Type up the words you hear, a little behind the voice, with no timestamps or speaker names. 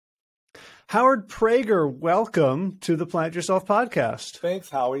Howard Prager, welcome to the Plant Yourself podcast. Thanks,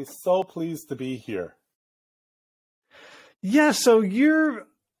 Howie. So pleased to be here. Yeah, so you're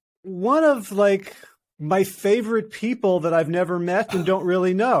one of my favorite people that I've never met and don't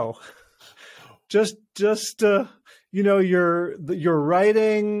really know. Just your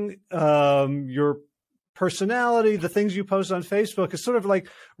writing, your personality, the things you post on Facebook is sort of like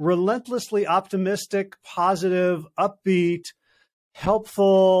relentlessly optimistic, positive, upbeat,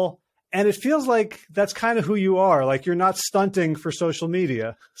 helpful. And it feels like that's kind of who you are. Like you're not stunting for social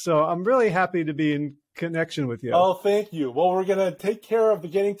media. So I'm really happy to be in connection with you. Oh, thank you. Well, we're going to take care of the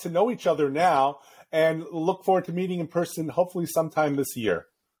getting to know each other now and look forward to meeting in person, hopefully sometime this year.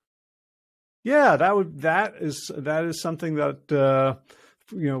 Yeah, that is something that,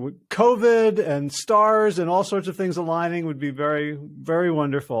 COVID and stars and all sorts of things aligning would be very, very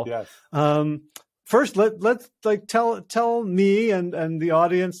wonderful. Yes. First, let's tell me and the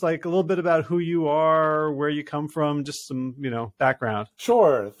audience a little bit about who you are, where you come from, just some background.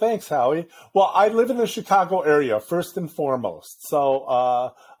 Sure. Thanks, Howie. Well, I live in the Chicago area first and foremost. So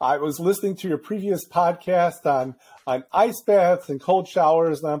I was listening to your previous podcast on ice baths and cold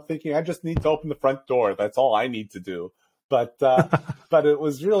showers, and I'm thinking I just need to open the front door. That's all I need to do. But it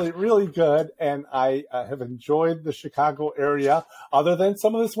was really, really good, and I have enjoyed the Chicago area. Other than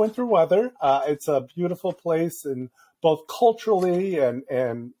some of this winter weather, it's a beautiful place, and both culturally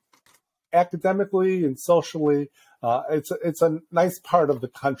and academically and socially, it's a nice part of the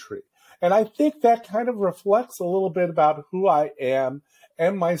country. And I think that kind of reflects a little bit about who I am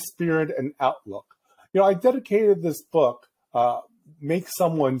and my spirit and outlook. I dedicated this book, Make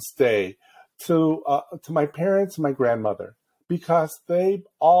Someone's Day, to my parents and my grandmother, because they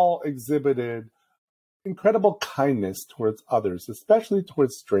all exhibited incredible kindness towards others, especially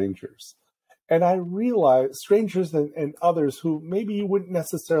towards strangers. And I realized strangers and others who maybe you wouldn't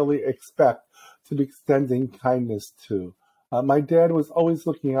necessarily expect to be extending kindness to. My dad was always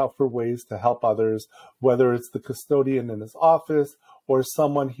looking out for ways to help others, whether it's the custodian in his office or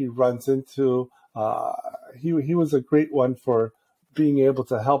someone he runs into. He was a great one for being able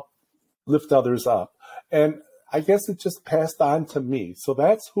to help lift others up. And I guess it just passed on to me. So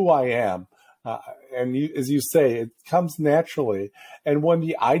that's who I am. And as you say, it comes naturally. And when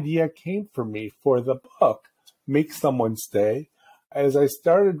the idea came for me for the book, Make Someone's Day, as I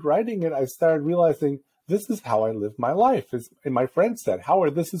started writing it, I started realizing this is how I live my life. And my friend said,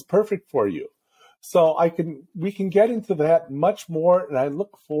 Howard, this is perfect for you. So we can get into that much more, and I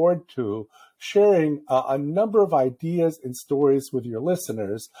look forward to sharing a number of ideas and stories with your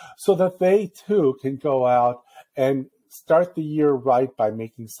listeners so that they too can go out and start the year right by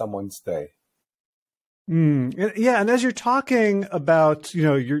making someone's day. Yeah, and as you're talking about,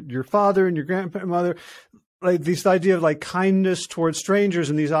 your father and your grandmother, this idea of kindness towards strangers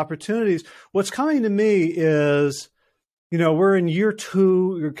and these opportunities, what's coming to me is, we're in year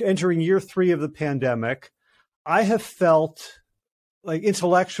 2, entering year 3 of the pandemic. I have felt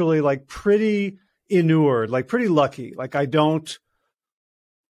intellectually pretty inured, pretty lucky. I don't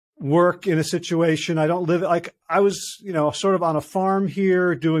work in a situation. I don't live I was, sort of on a farm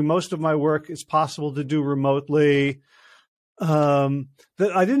here doing most of my work. It's possible to do remotely. That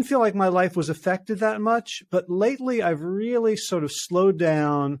I didn't feel like my life was affected that much. But lately I've really sort of slowed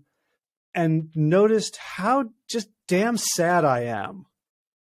down and noticed how just damn sad I am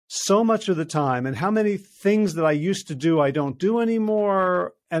so much of the time, and how many things that I used to do I don't do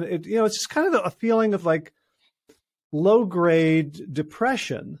anymore. And it's just kind of a feeling of low grade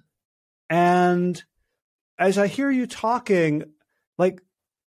depression. And as I hear you talking,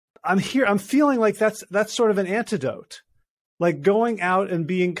 I'm feeling like that's sort of an antidote. Going out and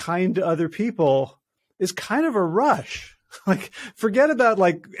being kind to other people is kind of a rush. Forget about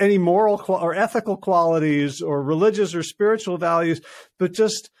any moral or ethical qualities or religious or spiritual values, but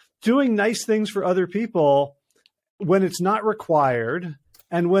just doing nice things for other people when it's not required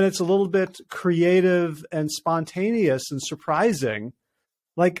and when it's a little bit creative and spontaneous and surprising.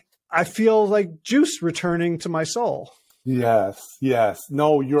 I feel like juice returning to my soul. Yes.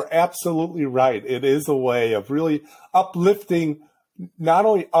 No, you're absolutely right. It is a way of really uplifting not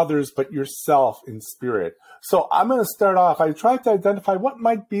only others, but yourself in spirit. So I'm going to start off. I tried to identify what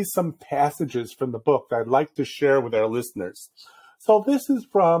might be some passages from the book that I'd like to share with our listeners. So this is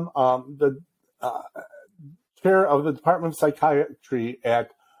from the chair of the Department of Psychiatry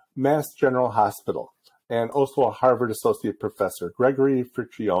at Mass General Hospital, and also a Harvard Associate Professor, Gregory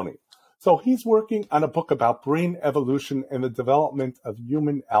Friccioni. So he's working on a book about brain evolution and the development of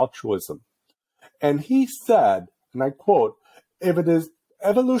human altruism. And he said, and I quote, "If it is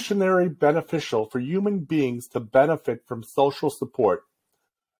evolutionary beneficial for human beings to benefit from social support,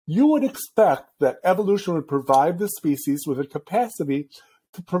 You would expect that evolution would provide the species with a capacity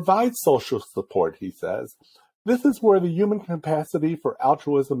to provide social support, he says. This is where the human capacity for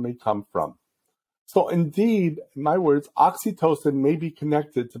altruism may come from. So indeed, in my words, oxytocin may be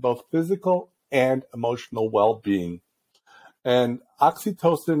connected to both physical and emotional well-being. And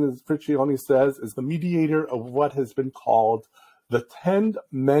oxytocin, as Friccione says, is the mediator of what has been called the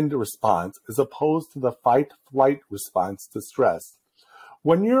tend-mend response, as opposed to the fight-flight response to stress.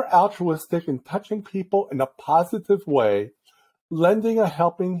 When you're altruistic and touching people in a positive way, lending a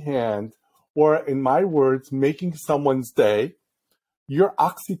helping hand, or in my words, making someone's day, your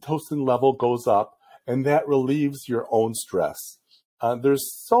oxytocin level goes up, and that relieves your own stress.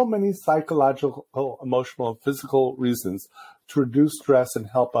 There's so many psychological, emotional, and physical reasons to reduce stress and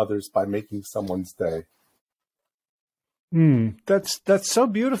help others by making someone's day. That's so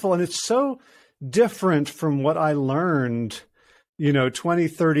beautiful, and it's so different from what I learned, 20,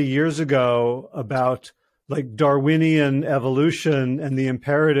 30 years ago about like Darwinian evolution and the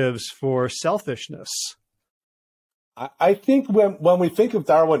imperatives for selfishness. I think when we think of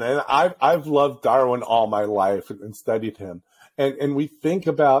Darwin, and I've loved Darwin all my life and studied him, and we think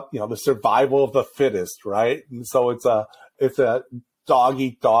about the survival of the fittest, right? And so it's a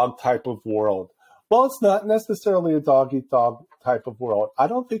dog-eat-dog type of world. Well, it's not necessarily a dog-eat-dog type of world. I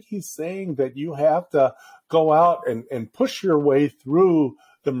don't think he's saying that you have to go out and push your way through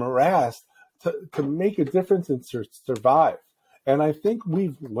the morass to make a difference and survive. And I think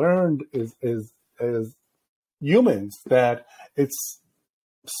we've learned as humans that it's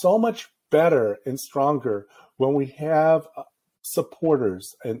so much better and stronger when we have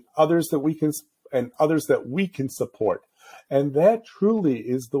supporters and others that we can support. And that truly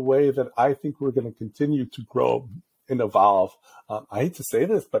is the way that I think we're going to continue to grow and evolve. I hate to say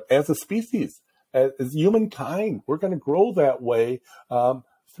this, but as a species, as humankind, we're going to grow that way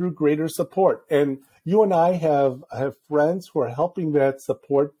through greater support. And you and I have friends who are helping that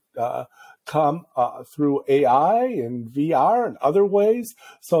support come through AI and VR and other ways.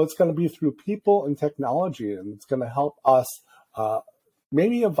 So it's going to be through people and technology, and it's going to help us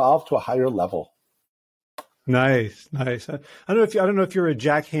maybe evolve to a higher level. Nice. I don't know if you're a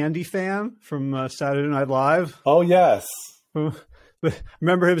Jack Handey fan from Saturday Night Live. Oh yes.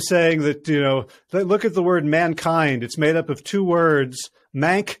 Remember him saying that, look at the word mankind. It's made up of two words,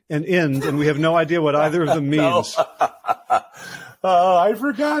 mank and ind, and we have no idea what either of them means. Oh, I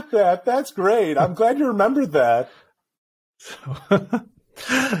forgot that. That's great. I'm glad you remembered that.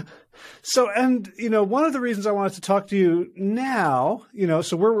 So, and, one of the reasons I wanted to talk to you now,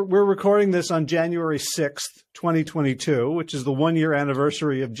 so we're recording this on January 6th, 2022, which is the 1-year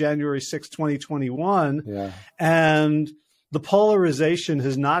anniversary of January 6th, 2021. Yeah. And the polarization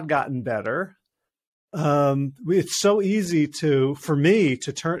has not gotten better. It's so easy for me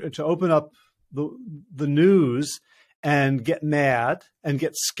to open up the news and get mad and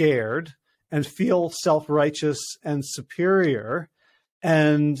get scared and feel self-righteous and superior.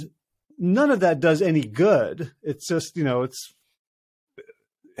 And none of that does any good. It's just, it's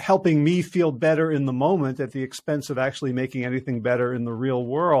helping me feel better in the moment at the expense of actually making anything better in the real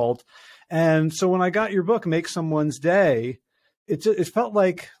world. And so when I got your book, Make Someone's Day, it felt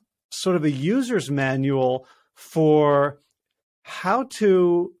like sort of a user's manual for how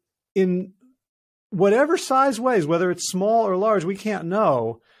to, in whatever size ways, whether it's small or large, we can't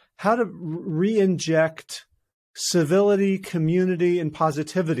know, how to re-inject civility, community, and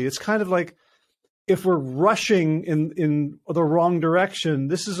positivity. It's kind of like if we're rushing in the wrong direction,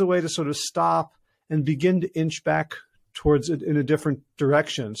 this is a way to sort of stop and begin to inch back towards it in a different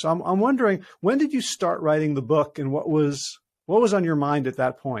direction. So I'm wondering, when did you start writing the book, and what was on your mind at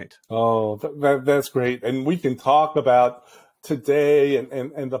that point? Oh, that's great. And we can talk about today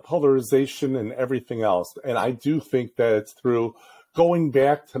and the polarization and everything else. And I do think that it's through going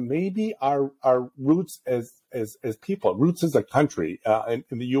back to maybe our roots as people, roots as a country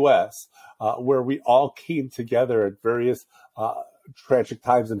in the U.S., where we all came together at various tragic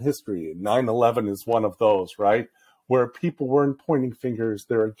times in history. 9/11 is one of those, right? Where people weren't pointing fingers,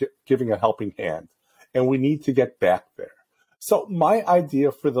 they were giving a helping hand. And we need to get back there. So my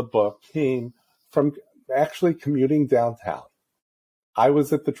idea for the book came from actually commuting downtown. I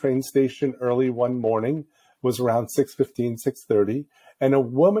was at the train station early one morning, was around 6:15, 6:30, and a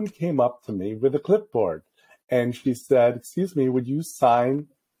woman came up to me with a clipboard. And she said, "Excuse me, would you sign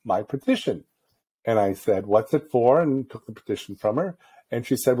my petition?" And I said, "What's it for?" and took the petition from her. And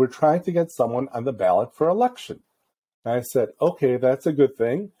she said, "We're trying to get someone on the ballot for election." And I said, "Okay, that's a good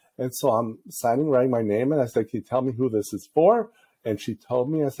thing." And so I'm writing my name, and I said, "Can you tell me who this is for?" And she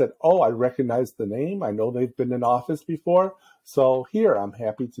told me, I said, oh, I recognize the name. I know they've been in office before. So here, I'm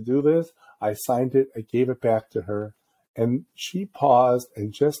happy to do this. I signed it. I gave it back to her. And she paused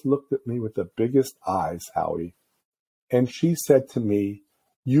and just looked at me with the biggest eyes, Howie. And she said to me,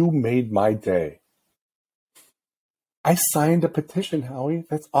 you made my day. I signed a petition, Howie.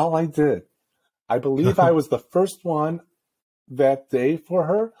 That's all I did. I believe I was the first one that day for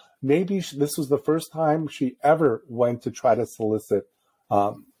her. Maybe this was the first time she ever went to try to solicit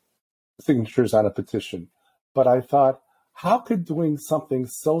signatures on a petition. But I thought, how could doing something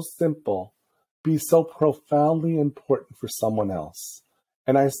so simple be so profoundly important for someone else?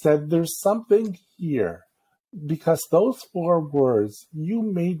 And I said, there's something here, because those 4 words, you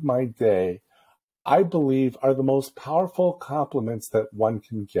made my day, I believe are the most powerful compliments that one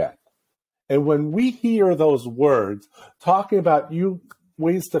can get. And when we hear those words, talking about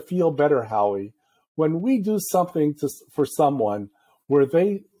ways to feel better, Howie, when we do something for someone where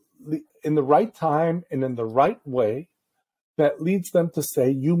they, in the right time and in the right way, that leads them to say,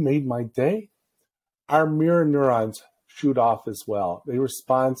 you made my day, our mirror neurons shoot off as well. They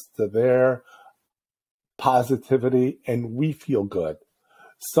respond to their positivity and we feel good.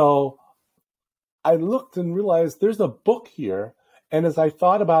 So I looked and realized there's a book here. And as I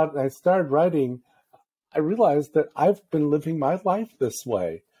thought about it and I started writing, I realized that I've been living my life this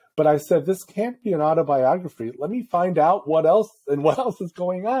way. But I said, this can't be an autobiography. Let me find out what else is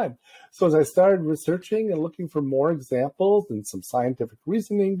going on. So as I started researching and looking for more examples and some scientific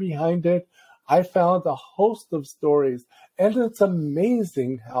reasoning behind it, I found a host of stories. And it's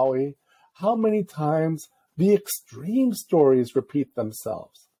amazing, Howie, how many times the extreme stories repeat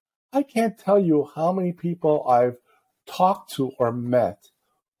themselves. I can't tell you how many people I've talked to or met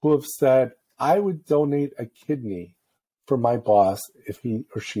who have said, I would donate a kidney for my boss if he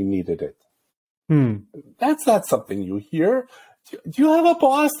or she needed it. That's not something you hear. Do you have a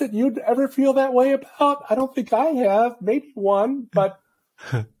boss that you'd ever feel that way about? I don't think I have. Maybe one, but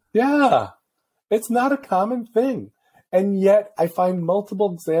yeah, it's not a common thing. And yet I find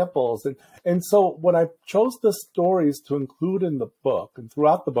multiple examples. And so when I chose the stories to include in the book and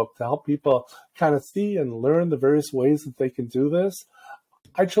throughout the book to help people kind of see and learn the various ways that they can do this,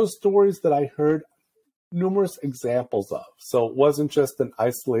 I chose stories that I heard numerous examples of. So it wasn't just an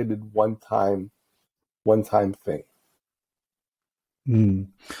isolated one-time thing.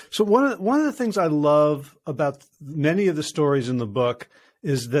 So one of the things I love about many of the stories in the book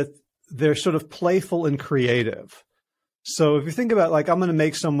is that they're sort of playful and creative. So if you think about, like, I'm going to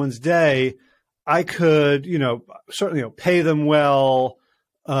make someone's day, I could, certainly, pay them well.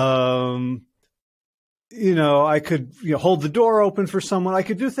 I could, hold the door open for someone. I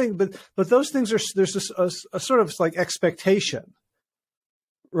could do things, but those things there's a sort of like expectation,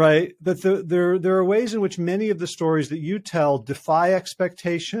 right? That there are ways in which many of the stories that you tell defy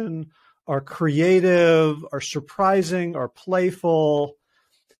expectation, are creative, are surprising, are playful.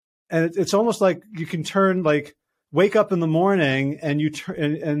 And it's almost like you can wake up in the morning and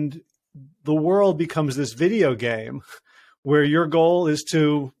and the world becomes this video game where your goal is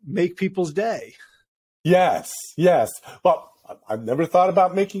to make people's day. Yes. Well, I've never thought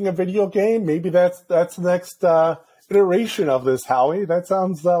about making a video game. Maybe that's the next iteration of this, Howie. That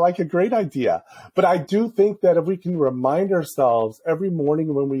sounds like a great idea. But I do think that if we can remind ourselves every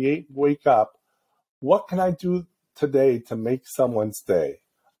morning when we wake up, what can I do today to make someone's day?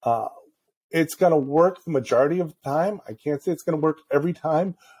 It's going to work the majority of the time. I can't say it's going to work every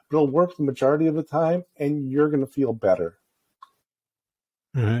time, but it'll work the majority of the time, and you're going to feel better.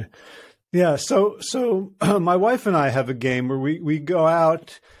 All right. Yeah. So my wife and I have a game where we go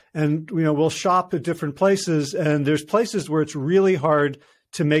out and, we'll shop at different places, and there's places where it's really hard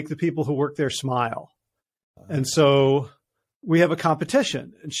to make the people who work there smile. And so we have a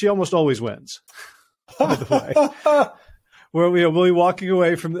competition, and she almost always wins, by the way. Where we'll be walking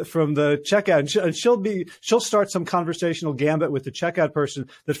away from the checkout, and she'll start some conversational gambit with the checkout person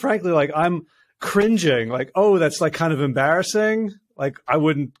that, frankly, like, I'm cringing, like, oh, that's like kind of embarrassing. Like, I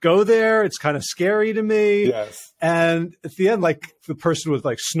wouldn't go there. It's kind of scary to me. Yes. And at the end, like, the person would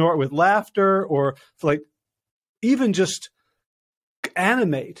like snort with laughter, or like even just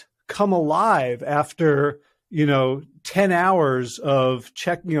animate, come alive after 10 hours of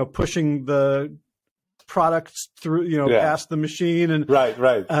pushing the products through, past the machine, and right.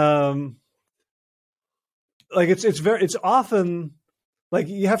 Like it's often like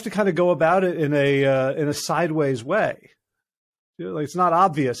you have to kind of go about it in a sideways way. Like, it's not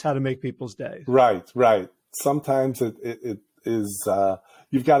obvious how to make people's day. Right. Sometimes it is.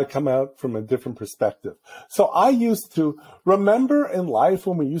 You've got to come out from a different perspective. So I used to remember in life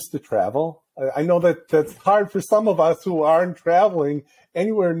when we used to travel. I know that that's hard for some of us who aren't traveling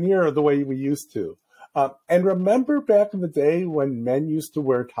anywhere near the way we used to. And remember back in the day when men used to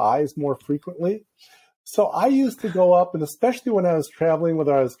wear ties more frequently? So I used to go up, and especially when I was traveling,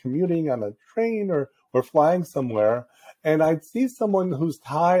 whether I was commuting on a train or flying somewhere, and I'd see someone whose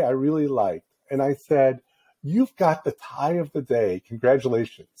tie I really liked. And I said, "You've got the tie of the day.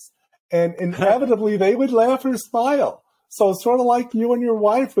 Congratulations." And inevitably they would laugh or smile. So it's sort of like you and your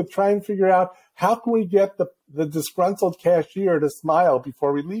wife would try and figure out, how can we get the disgruntled cashier to smile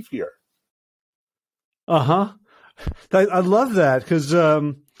before we leave here? Uh-huh. I love that because,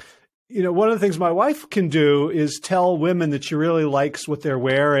 one of the things my wife can do is tell women that she really likes what they're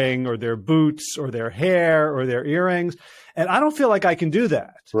wearing or their boots or their hair or their earrings. And I don't feel like I can do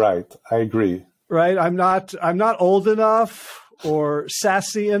that. Right. I agree. Right. I'm not old enough or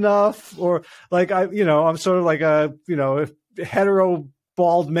sassy enough, or like I'm sort of like a hetero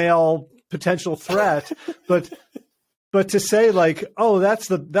bald male potential threat, but to say like, oh, that's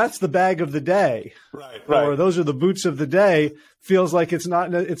the bag of the day, right, or those are the boots of the day, feels like it's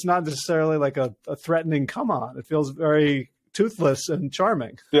not necessarily like a threatening come on. It feels very toothless and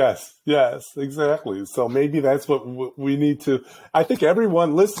charming. Yes, exactly. So maybe that's what we need to. I think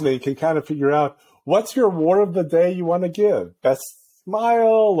everyone listening can kind of figure out, what's your award of the day you want to give? Best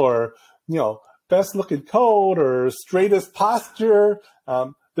smile, or, best looking coat, or straightest posture.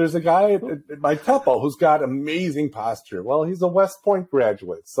 There's a guy at my temple who's got amazing posture. Well, he's a West Point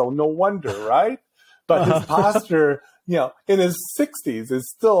graduate, so no wonder, right? But his posture, in his 60s is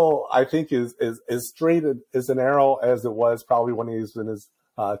still, I think, is straight as an arrow as it was probably when he was in his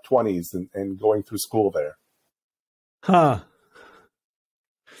 20s and going through school there. Huh.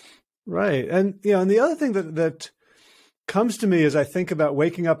 Right. And, and the other thing that comes to me as I think about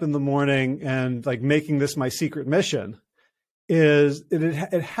waking up in the morning and like making this my secret mission is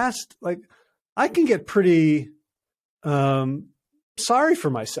it has, like, I can get pretty sorry for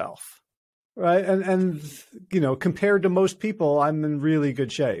myself. Right. And, compared to most people, I'm in really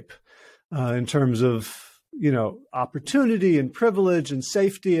good shape in terms of, opportunity and privilege and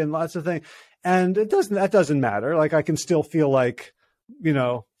safety and lots of things. And that doesn't matter. Like, I can still feel like,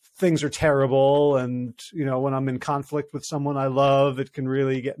 things are terrible. And, when I'm in conflict with someone I love, it can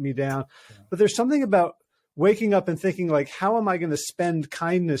really get me down. Yeah. But there's something about waking up and thinking like, how am I going to spend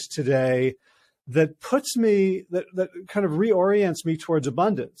kindness today that puts me, that kind of reorients me towards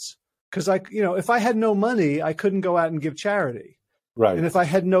abundance. Because if I had no money, I couldn't go out and give charity. Right. And if I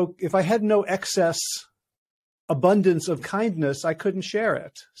had no excess abundance of kindness, I couldn't share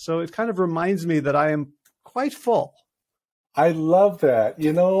it. So it kind of reminds me that I am quite full. I love that.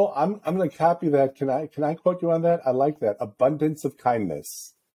 I'm going to copy that. Can I quote you on that? I like that. Abundance of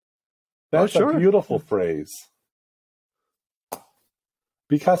kindness. That's a beautiful phrase.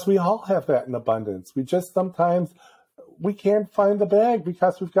 Because we all have that in abundance. We just sometimes we can't find the bag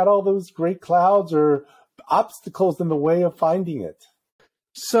because we've got all those great clouds or obstacles in the way of finding it.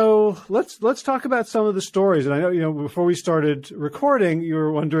 So let's talk about some of the stories. And I know, before we started recording, you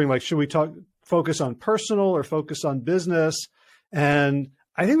were wondering, like, should we focus on personal or focus on business? And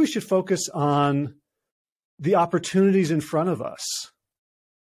I think we should focus on the opportunities in front of us,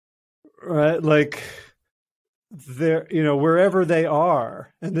 right? Like, they're, wherever they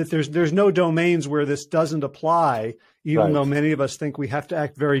are, and that there's no domains where this doesn't apply, even though many of us think we have to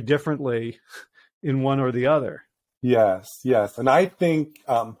act very differently in one or the other. Yes. And I think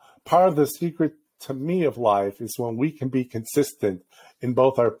part of the secret to me of life is when we can be consistent in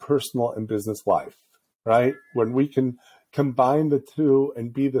both our personal and business life, right? When we can combine the two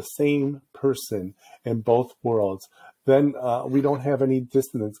and be the same person in both worlds, then we don't have any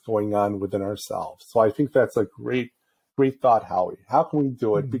dissonance going on within ourselves. So I think that's a great thought, Howie. How can we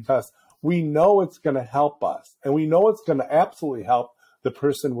do it? Because we know it's going to help us, and we know it's going to absolutely help the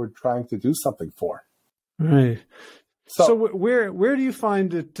person we're trying to do something for. Right. So where do you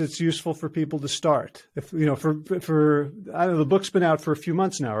find it's useful for people to start? If for I don't know, the book's been out for a few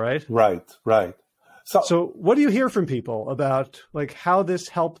months now, right? Right. So what do you hear from people about, like, how this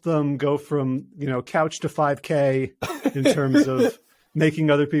helped them go from, couch to 5K in terms of making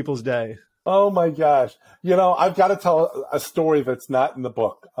other people's day? Oh my gosh. I've got to tell a story that's not in the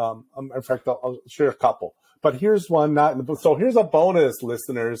book. In fact, I'll share a couple. But here's one not in the book. So here's a bonus,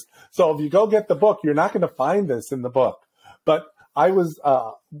 listeners. So if you go get the book, you're not going to find this in the book. But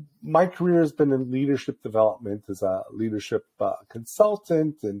my career has been in leadership development as a leadership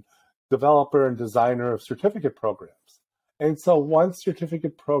consultant and developer and designer of certificate programs. And so one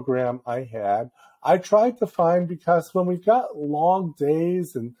certificate program I tried to find, because when we've got long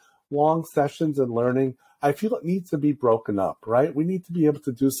days and long sessions and learning, I feel it needs to be broken up, right? We need to be able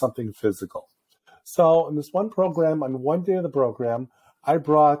to do something physical. So in this one program, on one day of the program, I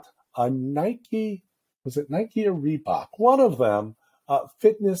brought a Nike, was it Nike or Reebok? One of them, a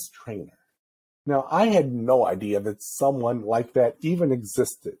fitness trainer. Now, I had no idea that someone like that even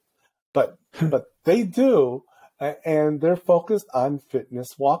existed, but they do, and they're focused on fitness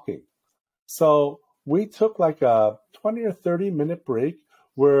walking. So we took like a 20 or 30-minute break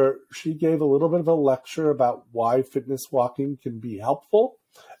where she gave a little bit of a lecture about why fitness walking can be helpful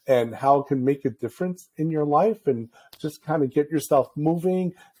and how it can make a difference in your life and just kind of get yourself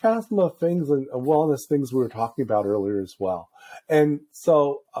moving, kind of some of the things and wellness things we were talking about earlier as well. And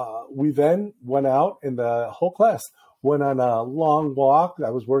so we then went out, and the whole class went on a long walk.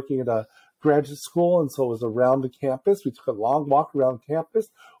 I was working at a graduate school, and so it was around the campus. We took a long walk around campus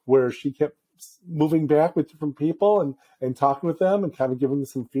where she kept moving back with different people and talking with them and kind of giving them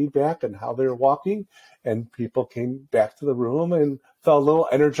some feedback on how they were walking. And people came back to the room and felt a little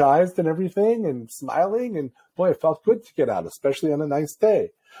energized and everything and smiling. And boy, it felt good to get out, especially on a nice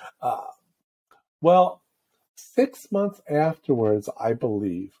day. Well, 6 months afterwards, I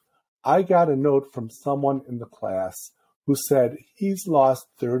believe, I got a note from someone in the class who said he's lost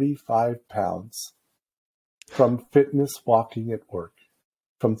 35 pounds from fitness walking at work,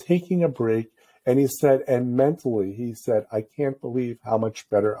 from taking a break. And he said, and mentally, he said, I can't believe how much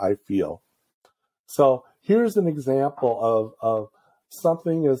better I feel. So here's an example of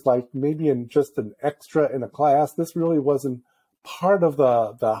something is like maybe in just an extra in a class. This really wasn't part of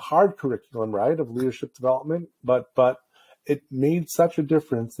the hard curriculum, right, of leadership development, but it made such a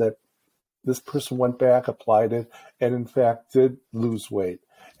difference that this person went back, applied it, and in fact did lose weight.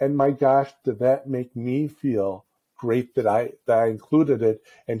 And my gosh, did that make me feel great that I included it.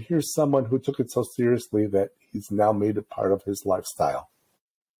 And here's someone who took it so seriously that he's now made it part of his lifestyle.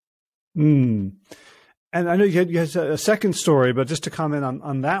 And I know you had a second story, but just to comment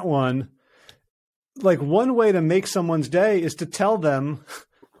on that one, like one way to make someone's day is to tell them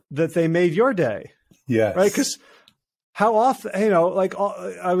that they made your day. Yes. Right. Because how often, like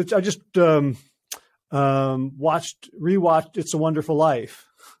I just rewatched It's a Wonderful Life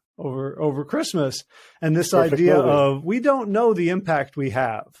over Christmas. And this idea of we don't know the impact we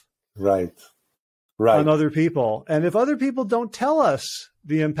have. Right. On other people. And if other people don't tell us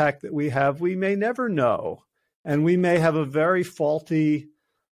the impact that we have, we may never know. And we may have a very faulty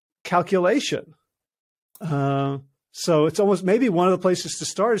calculation. So it's almost maybe one of the places to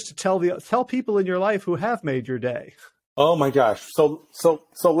start is to tell people in your life who have made your day. Oh my gosh. So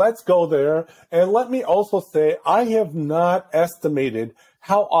let's go there. And let me also say, I have not estimated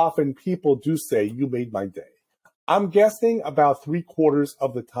how often people do say you made my day. I'm guessing about 3/4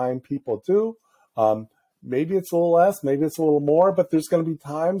 of the time people do. Maybe it's a little less, maybe it's a little more, but there's going to be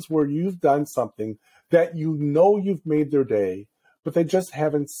times where you've done something that you know you've made their day, but they just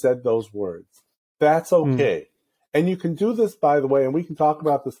haven't said those words. That's okay. And you can do this, by the way, and we can talk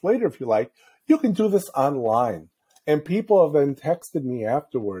about this later if you like. You can do this online. And people have then texted me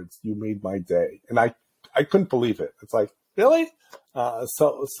afterwards, you made my day. And I couldn't believe it. It's like, really?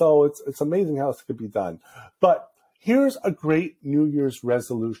 So it's amazing how this could be done. But here's a great New Year's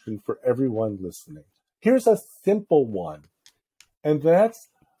resolution for everyone listening. Here's a simple one. And that's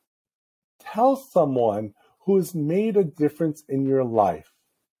tell someone who has made a difference in your life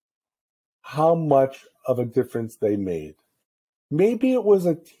how much of a difference they made. Maybe it was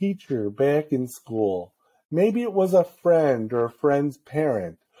a teacher back in school. Maybe it was a friend or a friend's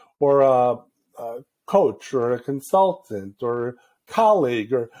parent or a coach or a consultant or a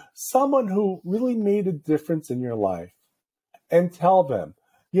colleague or someone who really made a difference in your life. And tell them,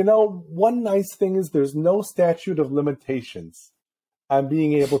 one nice thing is there's no statute of limitations on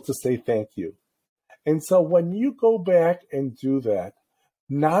being able to say thank you. And so when you go back and do that,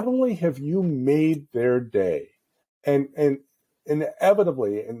 not only have you made their day, and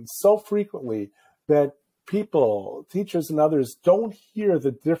inevitably and so frequently that people, teachers and others don't hear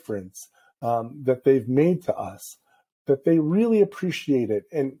the difference that they've made to us, that they really appreciate it.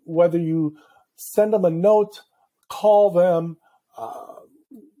 And whether you send them a note, call them,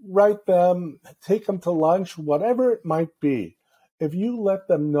 write them, take them to lunch, whatever it might be, if you let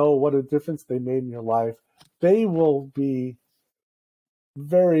them know what a difference they made in your life, they will be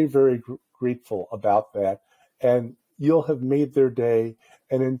very, very grateful about that. And you'll have made their day,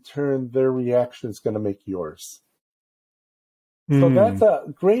 and in turn, their reaction is going to make yours. So that's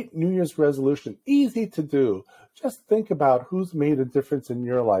a great New Year's resolution. Easy to do. Just think about who's made a difference in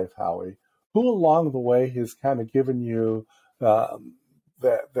your life, Howie. Who along the way has kind of given you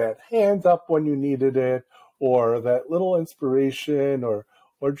that hand up when you needed it, or that little inspiration, or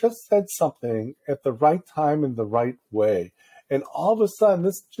or just said something at the right time in the right way. And all of a sudden,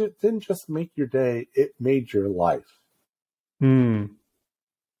 this didn't just make your day, it made your life. Anyone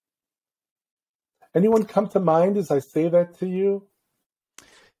come to mind as I say that to you?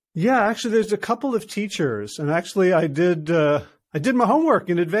 Yeah, actually, there's a couple of teachers, and actually, I did my homework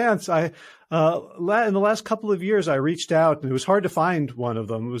in advance. In the last couple of years, I reached out, and it was hard to find one of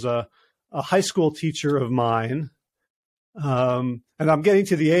them. It was a high school teacher of mine, and I'm getting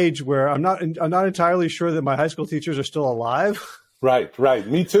to the age where I'm not entirely sure that my high school teachers are still alive. Right.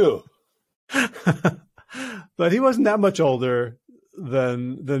 Me too. But he wasn't that much older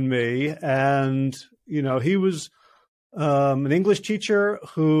than me, and he was an English teacher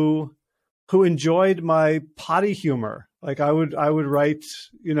who enjoyed my potty humor. Like I would write,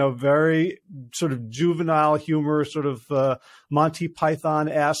 very sort of juvenile humor, sort of Monty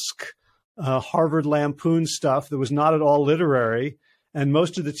Python-esque Harvard Lampoon stuff that was not at all literary. And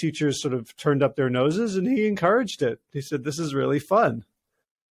most of the teachers sort of turned up their noses, and he encouraged it. He said, "This is really fun."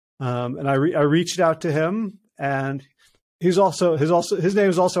 And I reached out to him, and his name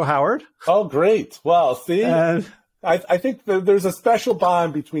is also Howard. Oh, great! Well, see, and I think there's a special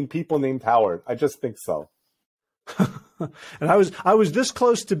bond between people named Howard. I just think so. And I was this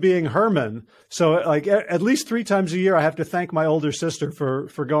close to being Herman. So like at least 3 times a year, I have to thank my older sister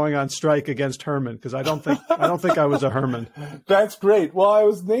for going on strike against Herman, because I don't think I was a Herman. That's great. Well, I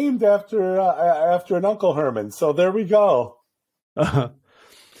was named after an Uncle Herman. So there we go. Well,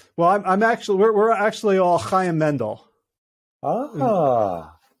 we're actually all Chaim Mendel.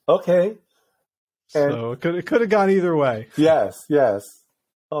 Ah, okay. So it could have gone either way. Yes.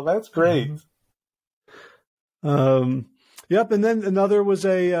 Oh, that's great. Yep. And then another was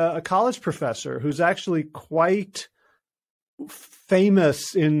a college professor who's actually quite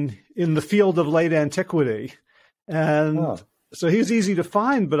famous in the field of late antiquity. And so he's easy to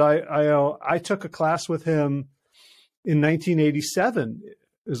find, but I took a class with him in 1987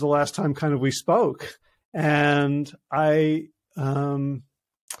 is the last time kind of we spoke. And I'll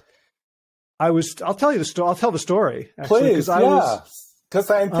tell the story. Actually, please. Because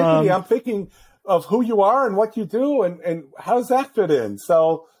I'm thinking of who you are and what you do, and how does that fit in?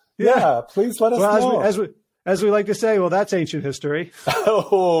 So please let us know. As we like to say, well, that's ancient history.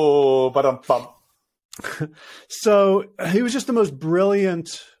 Oh, but So he was just the most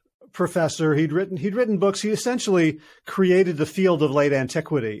brilliant professor. He'd written books. He essentially created the field of late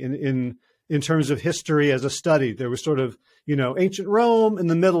antiquity in terms of history as a study. There was sort of ancient Rome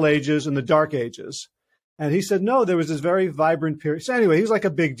and the Middle Ages and the Dark Ages, and he said no, there was this very vibrant period. So anyway, he was like a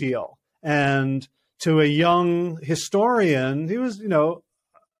big deal. And to a young historian, he was,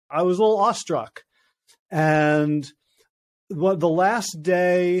 I was a little awestruck. And the last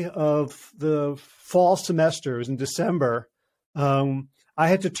day of the fall semester, it was in December, I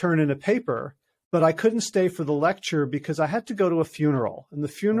had to turn in a paper, but I couldn't stay for the lecture because I had to go to a funeral. And the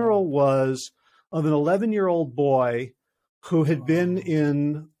funeral was of an 11-year-old boy who had been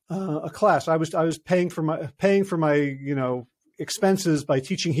in a class. I was paying for my expenses by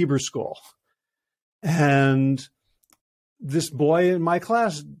teaching Hebrew school. And this boy in my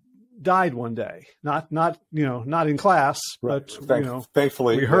class died one day, not in class, but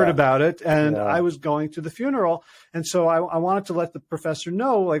thankfully we heard about it, and I was going to the funeral. And so I wanted to let the professor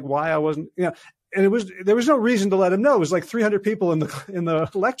know like why I wasn't, and there was no reason to let him know. It was like 300 people in the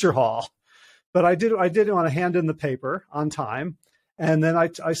lecture hall, but I did want to hand in the paper on time. And then I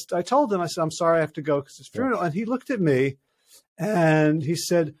told him, I said, "I'm sorry, I have to go because it's funeral." And he looked at me and he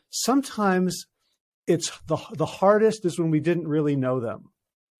said, "Sometimes it's the hardest is when we didn't really know them."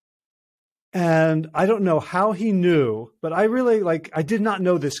 And I don't know how he knew, but I really I did not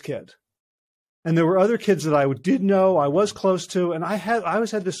know this kid. And there were other kids that I did know, I was close to, and I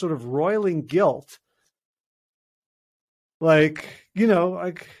always had this sort of roiling guilt. He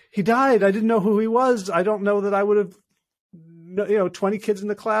died. I didn't know who he was. I don't know that I would have 20 kids in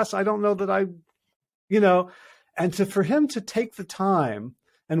the class. I don't know that and for him to take the time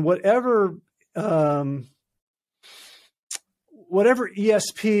and whatever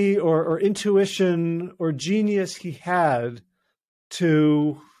ESP or intuition or genius he had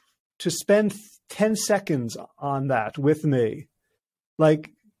to spend 10 seconds on that with me,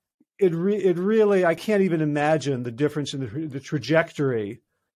 it really, I can't even imagine the difference in the trajectory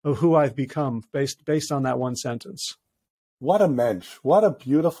of who I've become based on that one sentence. What a mensch. What a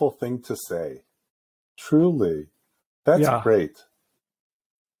beautiful thing to say. Truly. That's great.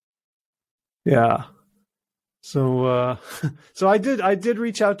 Yeah. So I did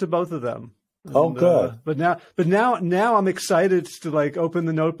reach out to both of them. And, good. But now I'm excited to open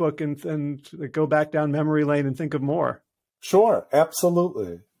the notebook and go back down memory lane and think of more. Sure,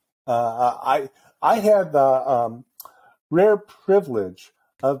 absolutely. I had the rare privilege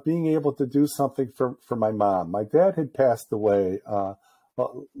of being able to do something for my mom. My dad had passed away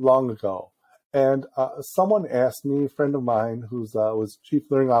long ago, and someone asked me, a friend of mine who was chief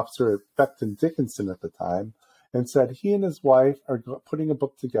learning officer at Becton Dickinson at the time, and said he and his wife are putting a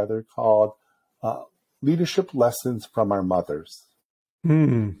book together called Leadership Lessons from Our Mothers.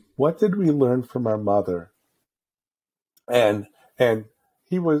 What did we learn from our mother? And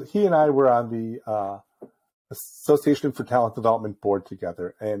he and I were on the Association for Talent Development board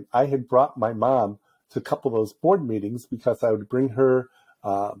together, and I had brought my mom to a couple of those board meetings because I would bring her.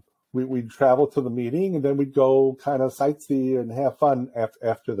 We'd travel to the meeting, and then we'd go kind of sightsee and have fun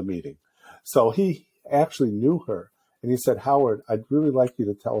after the meeting. So he actually knew her, and he said, "Howard, I'd really like you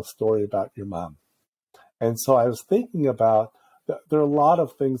to tell a story about your mom." And so I was thinking about there are a lot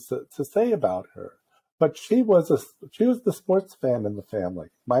of things to say about her, but she was the sports fan in the family.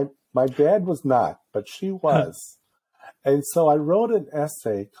 My dad was not, but she was. And so I wrote an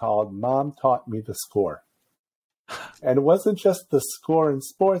essay called Mom Taught Me the Score. And it wasn't just the score in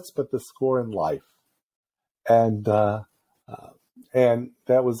sports, but the score in life. And that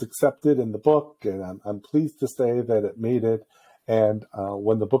was accepted in the book, and I'm pleased to say that it made it. And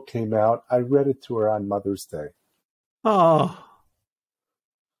when the book came out, I read it to her on Mother's Day. Oh,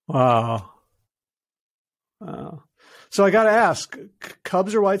 wow. Wow. So I got to ask,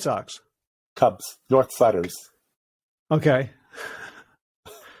 Cubs or White Sox? Cubs, Northsiders. Okay.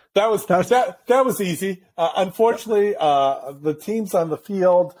 That was easy. Unfortunately, the teams on the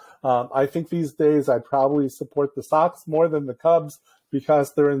field, I think these days I probably support the Sox more than the Cubs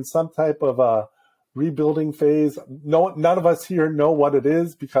because they're in some type of a rebuilding phase. None of us here know what it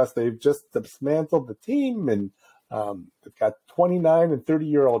is because they've just dismantled the team, and they've got 29 and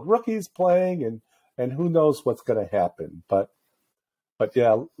 30-year-old rookies playing, and who knows what's going to happen. But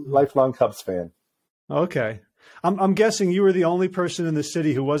yeah, lifelong Cubs fan. Okay. I'm guessing you were the only person in the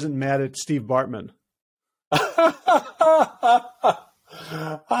city who wasn't mad at Steve Bartman. I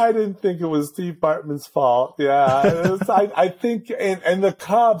didn't think it was Steve Bartman's fault. Yeah, I think, and the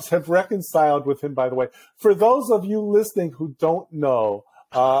Cubs have reconciled with him, by the way. For those of you listening who don't know,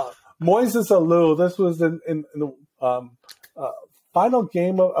 Moises Alou, this was in the final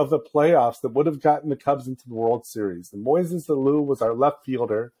game of the playoffs that would have gotten the Cubs into the World Series. And Moises Alou was our left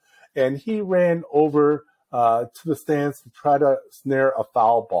fielder, and he ran over to the stands to try to snare a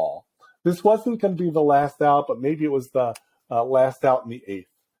foul ball. This wasn't going to be the last out, but maybe it was the last out in the eighth.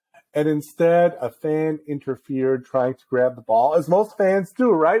 And instead, a fan interfered trying to grab the ball, as most fans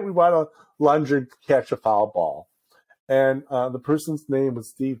do, right? We want to lunge and catch a foul ball. And the person's name was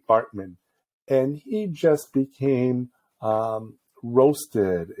Steve Bartman. And he just became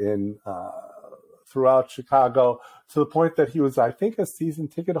roasted throughout Chicago to the point that he was, I think, a season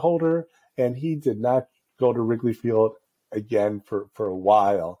ticket holder, and he did not go to Wrigley Field again for a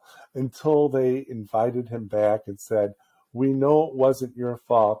while until they invited him back and said, "We know it wasn't your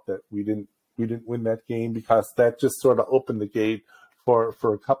fault that we didn't win that game," because that just sort of opened the gate for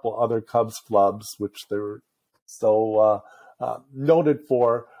a couple other Cubs flubs, which they were so noted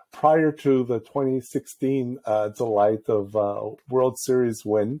for prior to the 2016 delight of World Series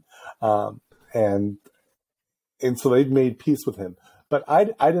win, and so they made peace with him. But I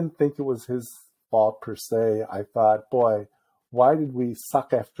didn't think it was his fault per se. I thought, boy, why did we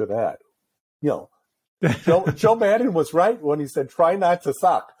suck after that? Joe Madden was right when he said, "Try not to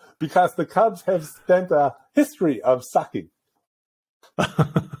suck," because the Cubs have spent a history of sucking.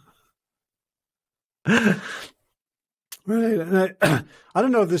 Right. And I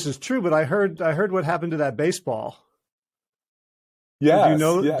don't know if this is true, but I heard what happened to that baseball. Yes.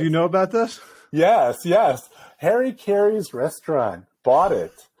 Do you know about this? Yes. Harry Carey's restaurant bought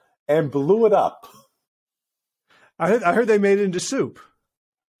it and blew it up. I heard they made it into soup.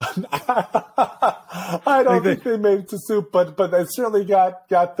 I don't think they made it to soup, but they certainly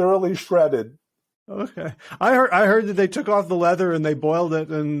got thoroughly shredded. Okay, I heard that they took off the leather and they boiled it,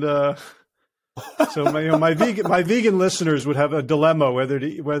 and so my vegan listeners would have a dilemma whether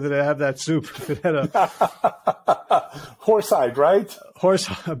to have that soup if it had a horsehide, right?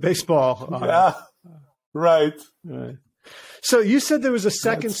 Baseball. Yeah, right. So you said there was a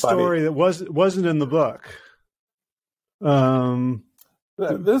second story that wasn't in the book.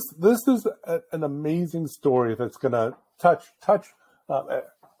 This is an amazing story that's going to touch. I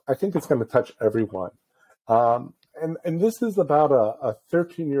think it's going to touch everyone. And this is about a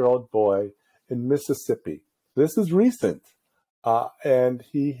 13-year-old boy in Mississippi. This is recent, and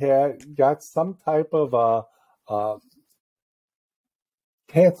he had got some type of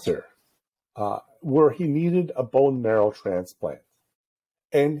cancer, where he needed a bone marrow transplant.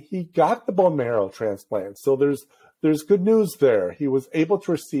 And he got the bone marrow transplant. So there's good news there. He was able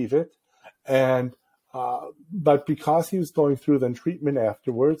to receive it. And but because he was going through then treatment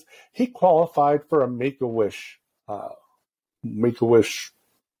afterwards, he qualified for a Make-A-Wish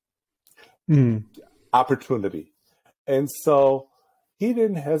opportunity. And so he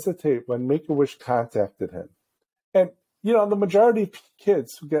didn't hesitate when Make-A-Wish contacted him. And, the majority of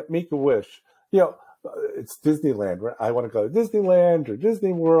kids who get Make-A-Wish, it's Disneyland, right? I want to go to Disneyland or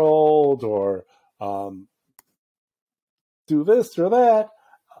Disney World or do this or that.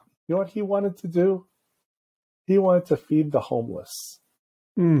 You know what he wanted to do? He wanted to feed the homeless.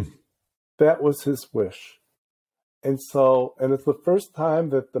 That was his wish. And it's the first time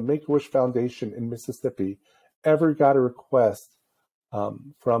that the Make-A-Wish Foundation in Mississippi ever got a request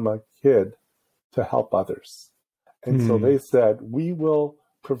from a kid to help others. And so they said, we will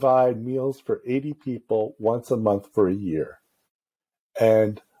provide meals for 80 people once a month for a year.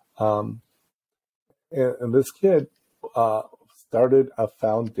 And this kid started a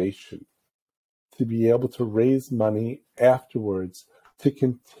foundation to be able to raise money afterwards to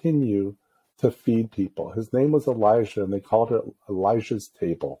continue to feed people. His name was Elijah, and they called it Elijah's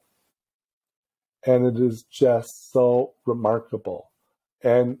Table. And it is just so remarkable.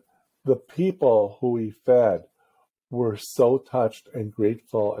 And the people who he fed were so touched and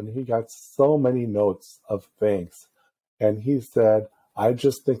grateful, and he got so many notes of thanks. And he said, I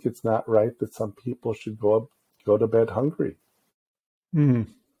just think it's not right that some people should go to bed hungry.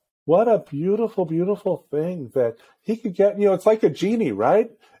 What a beautiful, beautiful thing that he could get. It's like a genie,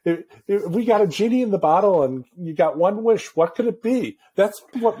 right? If we got a genie in the bottle and you got one wish, what could it be? That's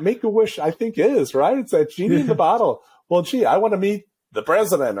what Make-A-Wish, I think, is, right? It's that genie in the bottle. Well, gee, I want to meet the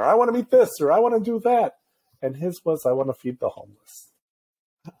president, or I want to meet this, or I want to do that. And his was, I want to feed the homeless.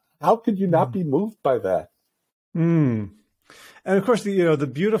 How could you not be moved by that? And of course,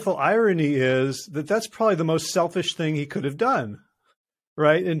 the beautiful irony is that that's probably the most selfish thing he could have done,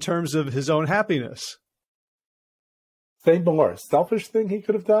 right? In terms of his own happiness. Say more. Selfish thing he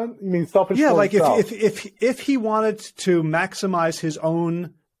could have done? You mean selfish? Yeah, for like himself? if he wanted to maximize his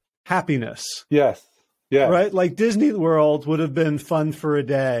own happiness. Yes. Yeah. Right? Like Disney World would have been fun for a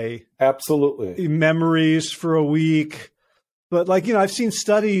day. Absolutely. Memories for a week. But I've seen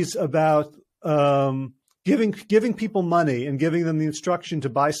studies about giving people money and giving them the instruction to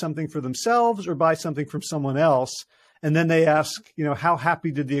buy something for themselves or buy something from someone else. And then they ask, how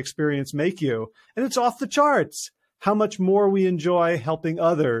happy did the experience make you? And it's off the charts how much more we enjoy helping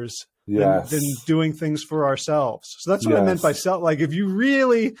others than doing things for ourselves. So that's what I meant by self. Like if you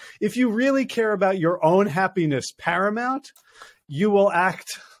really care about your own happiness paramount, you will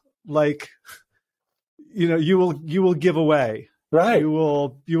act like, you will give away. Right. You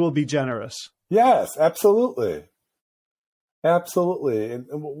will be generous. Yes, absolutely. Absolutely. And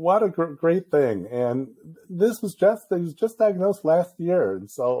what a great thing. And he was just diagnosed last year. And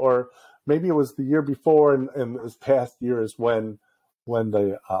so, or maybe it was the year before, and this past year is when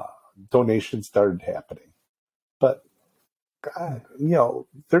the donations started happening. But God,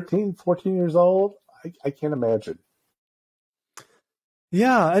 13, 14 years old, I can't imagine.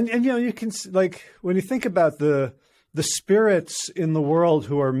 Yeah. And you can, when you think about the spirits in the world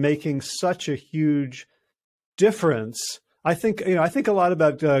who are making such a huge difference, I think a lot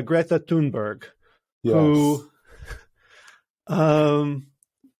about Greta Thunberg, who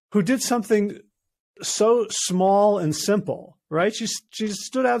did something so small and simple, right? She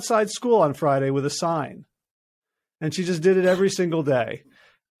stood outside school on Friday with a sign, and she just did it every single day.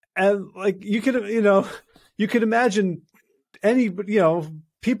 And you could imagine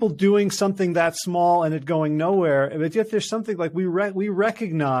people doing something that small and it going nowhere. But yet there's something like we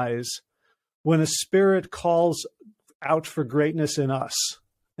recognize when a spirit calls out for greatness in us.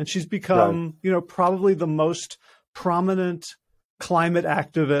 And she's become, probably the most prominent climate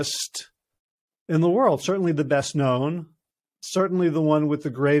activist in the world, certainly the best known, certainly the one with the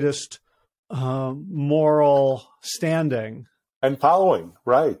greatest moral standing. And following,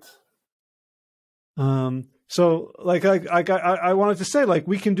 right. So I wanted to say,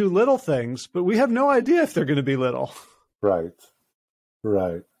 we can do little things, but we have no idea if they're going to be little. Right.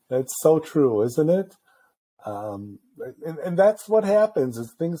 Right. That's so true, isn't it? And that's what happens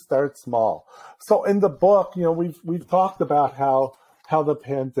is things start small. So in the book, we've talked about how the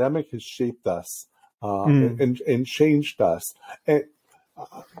pandemic has shaped us and changed us. And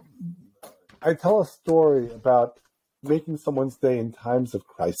I tell a story about making someone's day in times of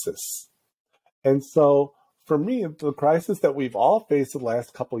crisis. And so for me, the crisis that we've all faced the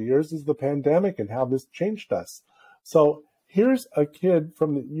last couple of years is the pandemic and how this changed us. So here's a kid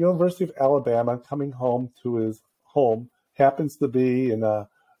from the University of Alabama coming home to his home, happens to be in a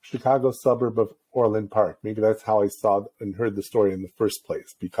Chicago suburb of Orland Park. Maybe that's how I saw and heard the story in the first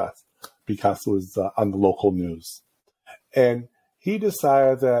place, because it was on the local news. And he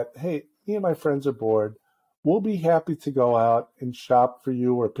decided that, hey, me and my friends are bored. We'll be happy to go out and shop for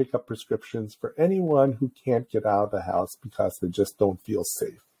you or pick up prescriptions for anyone who can't get out of the house because they just don't feel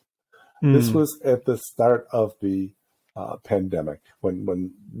safe. This was at the start of the pandemic,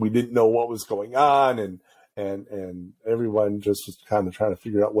 when we didn't know what was going on, and everyone just was kind of trying to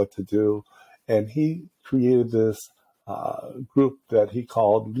figure out what to do. And he created this group that he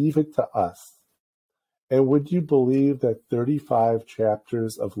called Leave It to Us. And would you believe that 35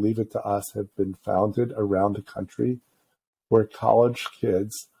 chapters of Leave It to Us have been founded around the country, where college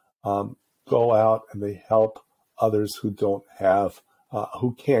kids go out and they help others who don't have,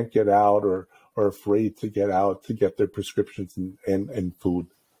 who can't get out or are afraid to get out to get their prescriptions and food.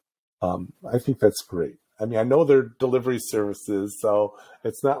 I think that's great. I mean, I know they're delivery services, so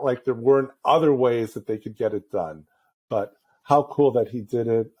it's not like there weren't other ways that they could get it done. But how cool that he did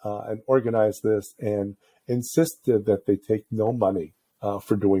it and organized this and insisted that they take no money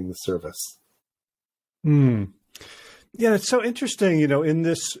for doing the service. Yeah, it's so interesting, you know, in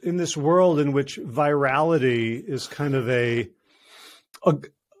this world in which virality is kind of an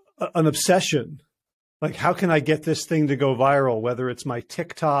obsession. Like, how can I get this thing to go viral? Whether it's my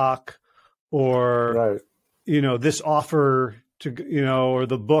TikTok or, right, you know, this offer to, you know, or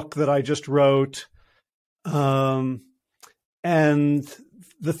the book that I just wrote. And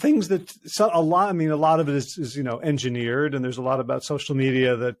the things that a lot of it is, you know, engineered, and there's a lot about social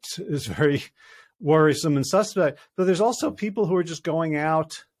media that is very worrisome and suspect. But there's also people who are just going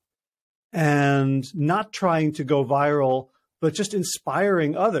out and not trying to go viral, but just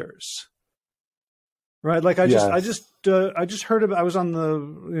inspiring others. Right. Like I just heard about, I was on the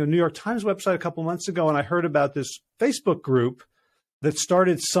New York Times website a couple months ago, and I heard about this Facebook group that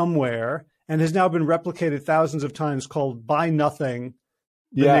started somewhere and has now been replicated thousands of times, called Buy Nothing,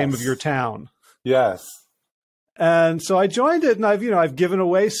 the name of your town. Yes. And so I joined it, and I've given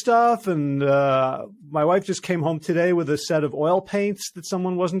away stuff, and my wife just came home today with a set of oil paints that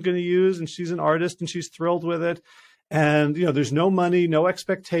someone wasn't going to use, and she's an artist and she's thrilled with it. And, you know, there's no money, no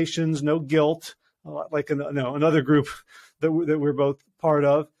expectations, no guilt, like another group that we're both part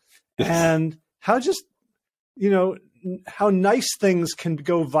of. And how just, you know, how nice things can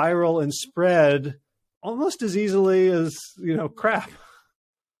go viral and spread almost as easily as, you know, crap.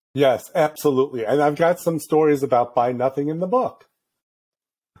 Yes, absolutely. And I've got some stories about Buy Nothing in the book.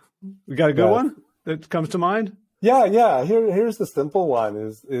 We got a good one that comes to mind? Yeah. Here's the simple one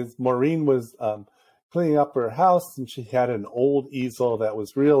is Maureen was cleaning up her house, and she had an old easel that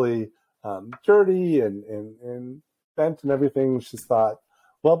was really dirty and bent and everything. She thought,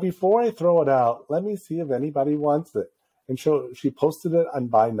 well, before I throw it out, let me see if anybody wants it. And she posted it on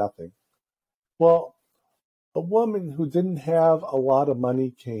Buy Nothing. Well, a woman who didn't have a lot of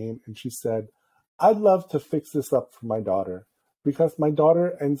money came, and she said, I'd love to fix this up for my daughter, because my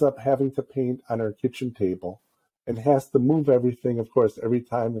daughter ends up having to paint on her kitchen table and has to move everything, of course, every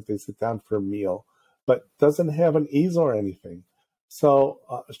time that they sit down for a meal, but doesn't have an easel or anything. So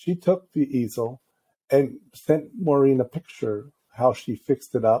she took the easel and sent Maureen a picture how she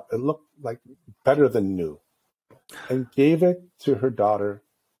fixed it up. It looked like better than new, and gave it to her daughter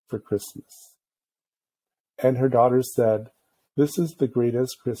for Christmas. And her daughter said, this is the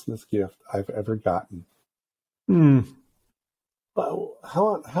greatest Christmas gift I've ever gotten.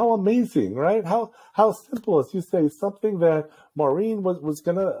 How amazing, right? How simple, as you say, something that Maureen was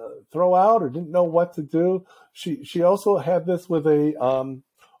going to throw out or didn't know what to do. She also had this with a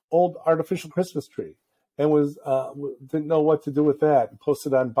old artificial Christmas tree, and didn't know what to do with that, and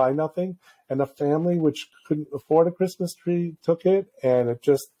posted on Buy Nothing. And a family which couldn't afford a Christmas tree took it, and it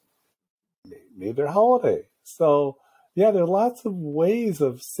just made their holiday. So yeah, there are lots of ways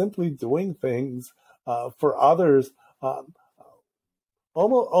of simply doing things for others.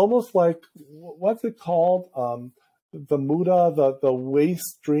 Almost like, what's it called? The muda, the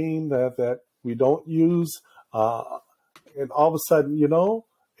waste stream that we don't use. And all of a sudden, you know,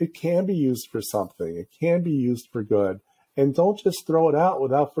 it can be used for something. It can be used for good. And don't just throw it out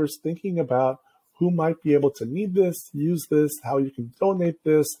without first thinking about who might be able to need this, use this, how you can donate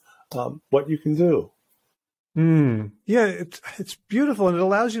this, what you can do. Yeah, it's beautiful, and it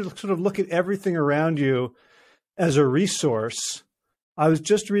allows you to sort of look at everything around you as a resource. I was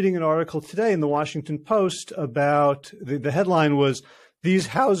just reading an article today in the Washington Post about the headline was, "These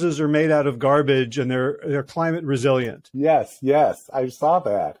houses are made out of garbage and they're climate resilient." Yes, I saw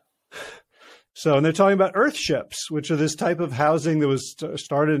that. So, and they're talking about earth ships, which are this type of housing that was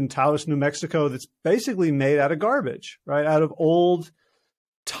started in Taos, New Mexico, that's basically made out of garbage, right? Out of old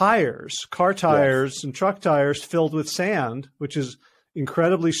tires, car tires and truck tires filled with sand, which is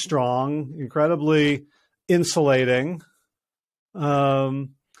incredibly strong, incredibly insulating. And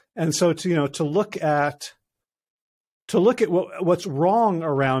so to look at what's wrong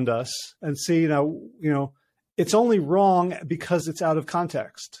around us and see, it's only wrong because it's out of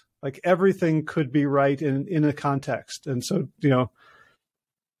context. Like everything could be right in a context. And so,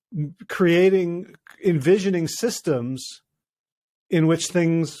 envisioning systems in which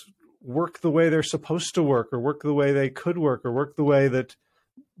things work the way they're supposed to work, or work the way they could work, or work the way that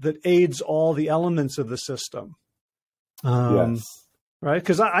aids all the elements of the system. Yes. Right.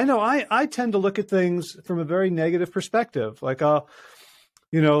 Because I know I tend to look at things from a very negative perspective. Like,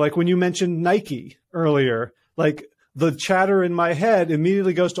 like when you mentioned Nike earlier, like the chatter in my head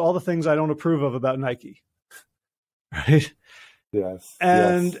immediately goes to all the things I don't approve of about Nike. Right. Yes.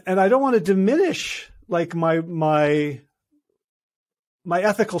 And I don't want to diminish like my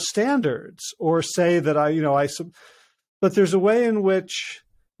ethical standards, or say that but there's a way in which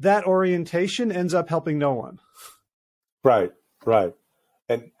that orientation ends up helping no one. Right.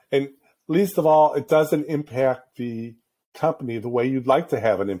 And least of all, it doesn't impact the company the way you'd like to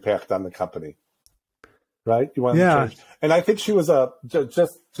have an impact on the company. Right? You want to change. And I think she was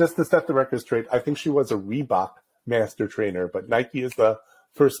just to set the record straight, I think she was a Reebok master trainer, but Nike is the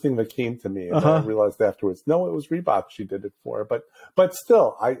first thing that came to me. And I realized afterwards, no, it was Reebok she did it for. But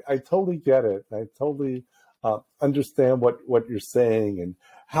still, I totally get it. I totally understand what you're saying and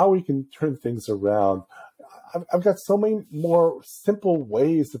how we can turn things around. I've got so many more simple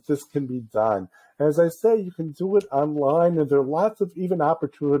ways that this can be done. As I say, you can do it online, and there are lots of even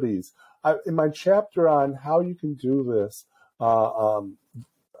opportunities. In my chapter on how you can do this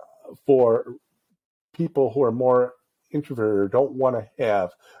for people who are more introverted or don't want to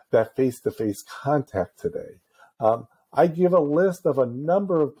have that face-to-face contact today, I give a list of a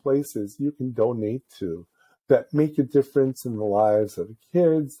number of places you can donate to that make a difference in the lives of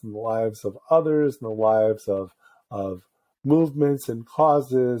kids, in the lives of others, in the lives of movements and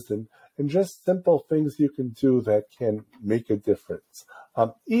causes, and just simple things you can do that can make a difference.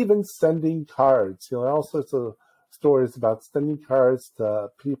 Even sending cards, all sorts of stories about sending cards to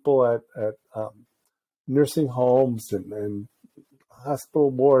people at nursing homes and hospital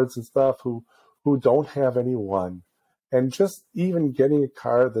wards and stuff who don't have anyone. And just even getting a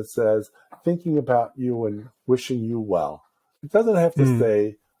card that says, thinking about you and wishing you well. It doesn't have to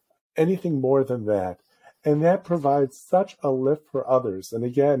say anything more than that. And that provides such a lift for others. And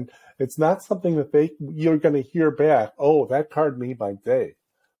again, it's not something that you're going to hear back, oh, that card made my day.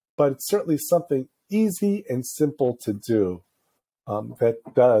 But it's certainly something easy and simple to do that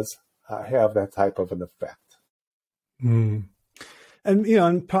does have that type of an effect. And,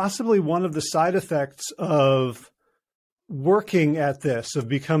 and possibly one of the side effects of working at this, of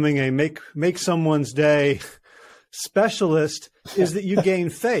becoming a make someone's day specialist, is that you gain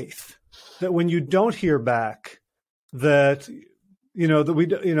faith that when you don't hear back, that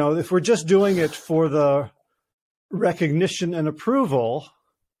if we're just doing it for the recognition and approval,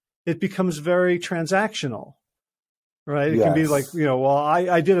 it becomes very transactional, right? It can be like, well,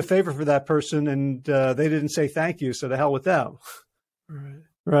 I did a favor for that person and they didn't say thank you, so to hell with them,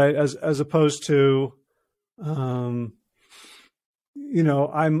 right? As opposed to I'm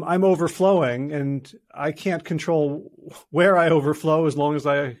overflowing, and I can't control where I overflow as long as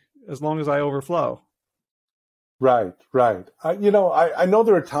I overflow. Right. I know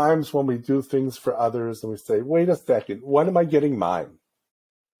there are times when we do things for others and we say, wait a second, when am I getting mine?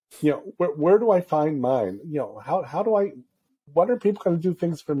 Where do I find mine? What are people going to do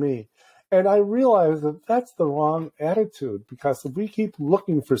things for me? And I realize that that's the wrong attitude, because if we keep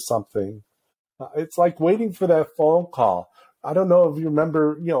looking for something, it's like waiting for that phone call. I don't know if you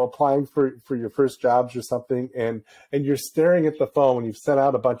remember, applying for your first jobs or something, and you're staring at the phone. You've sent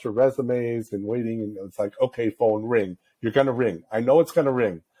out a bunch of resumes and waiting, and it's like, okay, phone, ring. You're going to ring. I know it's going to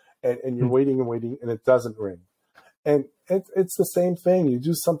ring. And you're waiting and waiting, and it doesn't ring. And it's the same thing. You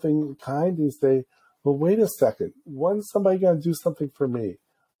do something kind, and you say, well, wait a second. When's somebody going to do something for me?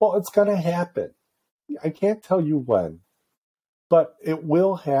 Well, it's going to happen. I can't tell you when, but it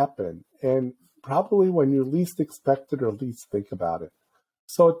will happen. And probably when you least expect it or least think about it.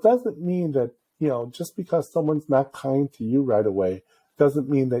 So it doesn't mean that, just because someone's not kind to you right away, doesn't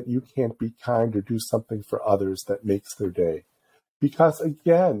mean that you can't be kind or do something for others that makes their day. Because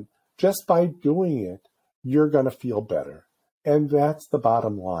again, just by doing it, you're going to feel better. And that's the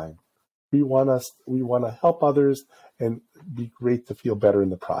bottom line. We want to help others and be great to feel better in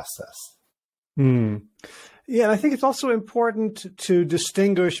the process. Hmm. Yeah, and I think it's also important to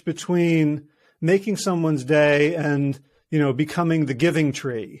distinguish between making someone's day and, becoming the giving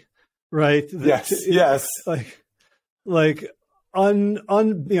tree, right? Yes, yes. Like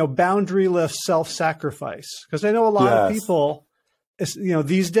boundaryless self-sacrifice. Because I know a lot of Yes. people,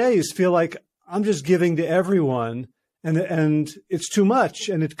 these days feel like I'm just giving to everyone, and it's too much.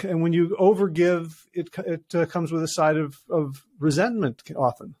 And when you overgive, it comes with a side of resentment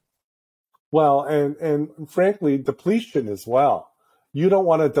often. Well, and frankly, depletion as well. You don't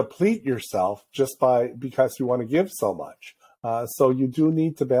want to deplete yourself just because you want to give so much. So you do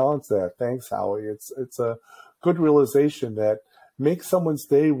need to balance that. Thanks, Howie. It's a good realization that make someone's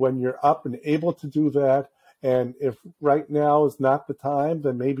day when you're up and able to do that. And if right now is not the time,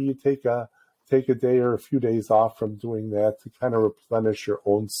 then maybe you take a day or a few days off from doing that to kind of replenish your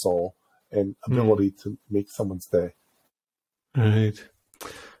own soul and ability to make someone's day. Right.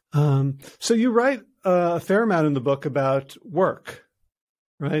 So you write a fair amount in the book about work,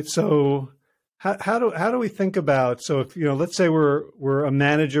 right? So how do we think about, so if, let's say we're a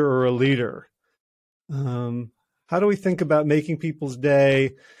manager or a leader, how do we think about making people's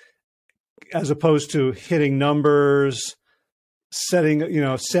day as opposed to hitting numbers, setting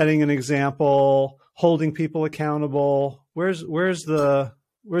an example, holding people accountable? Where's the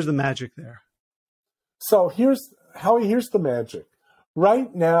magic there? So here's the magic.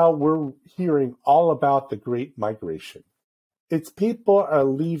 Right now, we're hearing all about the Great Migration. It's people are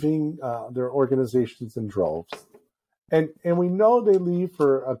leaving their organizations in droves. And we know they leave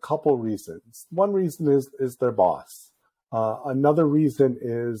for a couple reasons. One reason is their boss. Another reason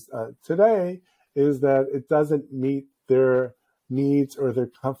is today is that it doesn't meet their needs or their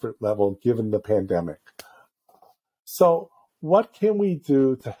comfort level given the pandemic. So what can we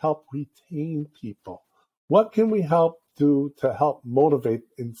do to help retain people? What can we do to help motivate,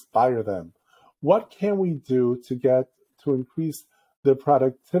 inspire them? What can we do to increase their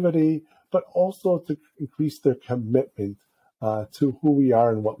productivity, but also to increase their commitment to who we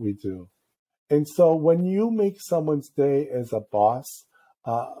are and what we do? And so when you make someone's day as a boss,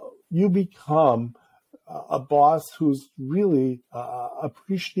 you become a boss who's really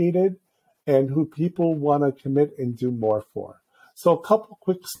appreciated and who people want to commit and do more for. So a couple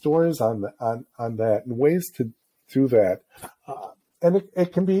quick stories on that and ways to do that. And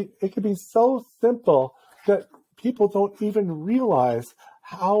it can be so simple that people don't even realize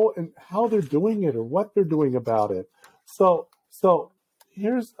how they're doing it or what they're doing about it. So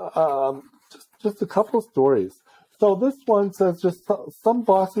here's just a couple of stories. So this one says just some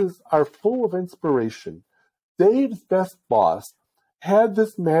bosses are full of inspiration. Dave's best boss had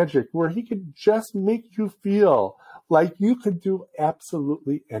this magic where he could just make you feel like you could do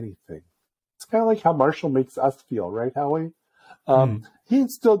absolutely anything. It's kind of like how Marshall makes us feel, right, Howie? He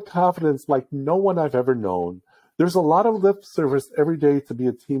instilled confidence like no one I've ever known. There's a lot of lip service every day to be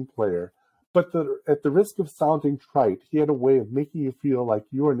a team player, but at the risk of sounding trite, he had a way of making you feel like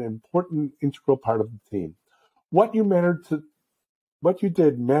you're an important, integral part of the team. What you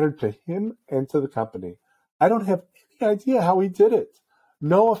did mattered to him and to the company. I don't have any idea how he did it.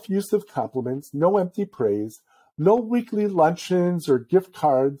 No effusive compliments, no empty praise, no weekly luncheons or gift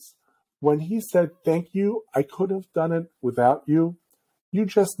cards. When he said, "Thank you, I could have done it without you," you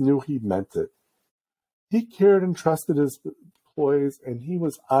just knew he meant it. He cared and trusted his employees, and he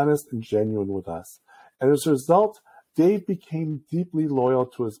was honest and genuine with us. And as a result, Dave became deeply loyal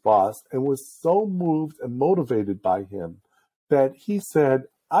to his boss and was so moved and motivated by him that he said,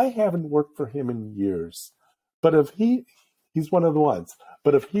 "I haven't worked for him in years, but if he's one of the ones,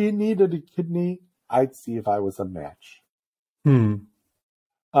 but if he needed a kidney, I'd see if I was a match."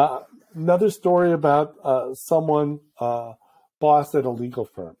 Another story about someone, boss at a legal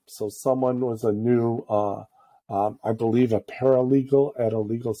firm. So someone was a new, I believe, a paralegal at a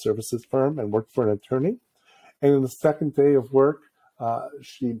legal services firm and worked for an attorney. And in the second day of work,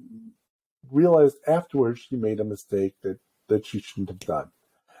 she realized afterwards she made a mistake that she shouldn't have done.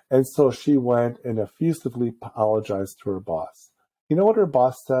 And so she went and effusively apologized to her boss. You know what her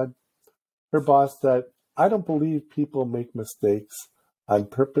boss said? Her boss said, "I don't believe people make mistakes on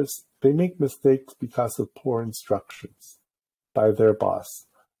purpose. They make mistakes because of poor instructions by their boss.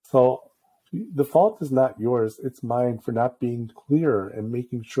 So the fault is not yours, it's mine for not being clear and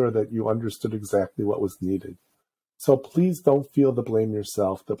making sure that you understood exactly what was needed. So please don't feel the blame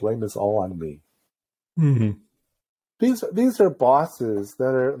yourself. The blame is all on me." Mm-hmm. These are bosses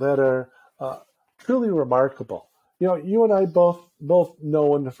that are truly remarkable. You know, you and I both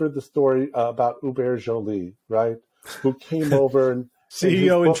know and have heard the story about Hubert Joly, right? Who came over and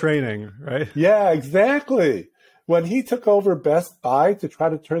CEO in training, right? Yeah, exactly. When he took over Best Buy to try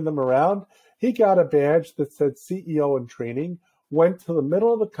to turn them around, He got a badge that said CEO in training, went to the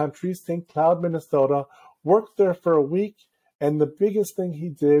middle of the country, St. Cloud, Minnesota, worked there for a week, and the biggest thing he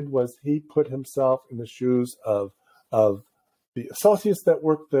did was he put himself in the shoes of the associates that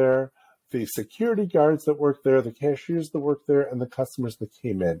worked there, the security guards that worked there, the cashiers that worked there, and the customers that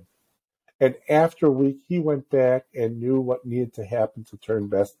came in. And after a week, he went back and knew what needed to happen to turn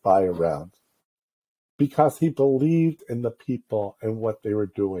Best Buy around because he believed in the people and what they were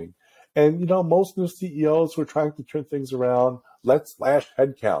doing. And, most new CEOs were trying to turn things around. Let's slash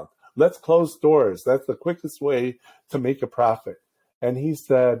headcount. Let's close stores. That's the quickest way to make a profit. And he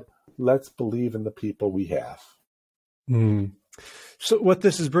said, let's believe in the people we have. Mm. So what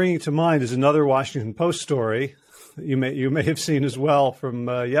this is bringing to mind is another Washington Post story that you may have seen as well from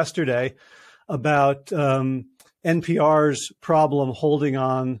yesterday about NPR's problem holding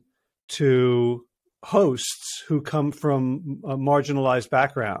on to hosts who come from marginalized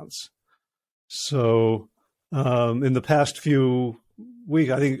backgrounds. So in the past few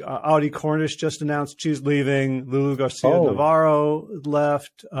weeks, I think Audie Cornish just announced she's leaving. Lulu Garcia-Navarro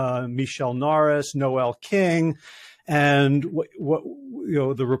left. Michelle Norris, Noel King. And what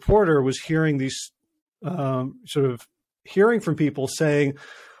the reporter was hearing these hearing from people saying,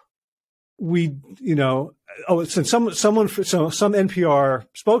 some NPR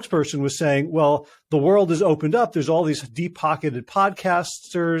spokesperson was saying, well, the world has opened up. There's all these deep-pocketed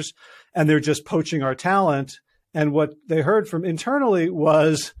podcasters, and they're just poaching our talent. And what they heard from internally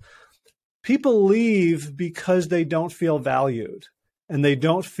was people leave because they don't feel valued. And they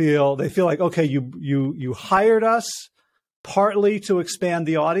feel like, okay, you hired us partly to expand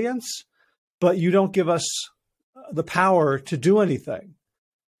the audience, but you don't give us the power to do anything.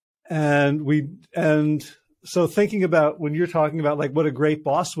 And so thinking about when you're talking about like what a great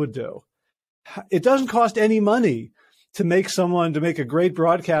boss would do, it doesn't cost any money to make a great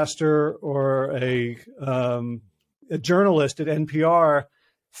broadcaster or a journalist at NPR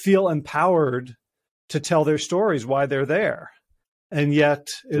feel empowered to tell their stories, why they're there. And yet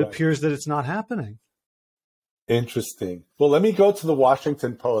it appears that it's not happening. Interesting. Well, let me go to the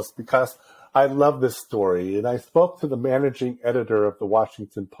Washington Post because I love this story. And I spoke to the managing editor of the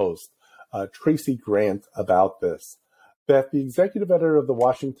Washington Post, Tracy Grant, about this. That the executive editor of the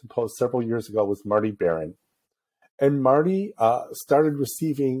Washington Post several years ago was Marty Barron. And Marty started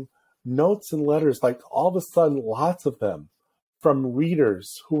receiving notes and letters, like all of a sudden, lots of them, from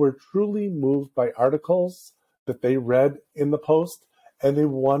readers who were truly moved by articles that they read in the Post, and they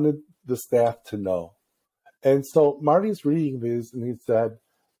wanted the staff to know. And so Marty's reading these, and he said,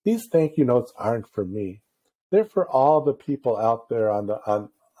 these thank you notes aren't for me. They're for all the people out there on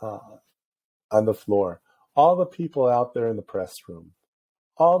the floor, all the people out there in the press room,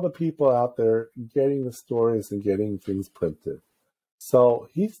 all the people out there getting the stories and getting things printed. So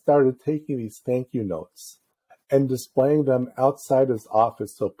he started taking these thank you notes and displaying them outside his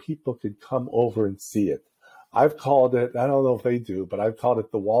office so people could come over and see it. I've called it, I don't know if they do, but I've called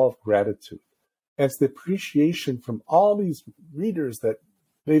it the wall of gratitude. And it's the appreciation from all these readers that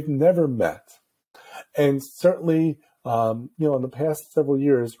they've never met. And certainly, in the past several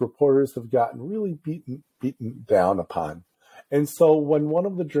years, reporters have gotten really beaten down upon. And so when one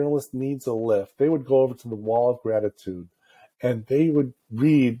of the journalists needs a lift, they would go over to the wall of gratitude and they would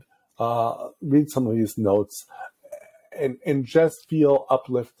read some of these notes and just feel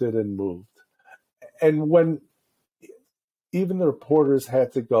uplifted and moved. And when even the reporters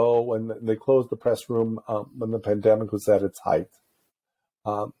had to go, when they closed the press room, when the pandemic was at its height,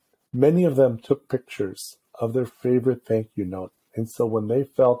 many of them took pictures of their favorite thank you note. And so when they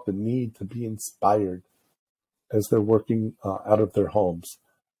felt the need to be inspired as they're working out of their homes,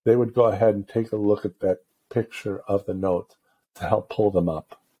 they would go ahead and take a look at that picture of the note to help pull them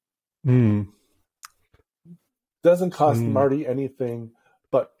up. Mm. Doesn't cost Marty anything,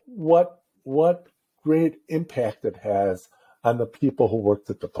 but what great impact it has on the people who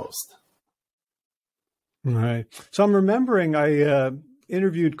worked at the Post. Right. So I'm remembering I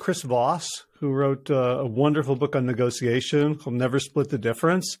interviewed Chris Voss, who wrote a wonderful book on negotiation called Never Split the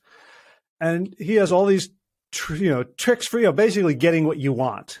Difference. And he has all these tricks for basically getting what you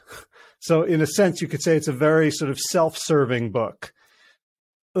want. So in a sense, you could say it's a very sort of self-serving book.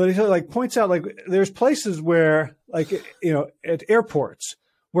 But he points out there's places where at airports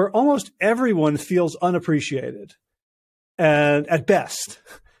where almost everyone feels unappreciated and at best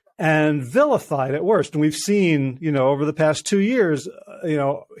and vilified at worst. And we've seen, over the past 2 years,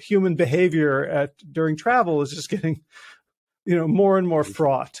 human behavior during travel is just getting, more and more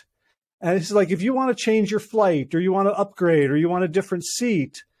fraught. And it's like, if you want to change your flight or you want to upgrade or you want a different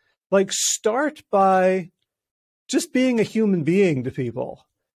seat, start by just being a human being to people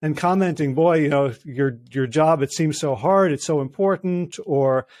and commenting, boy, your job, it seems so hard, it's so important,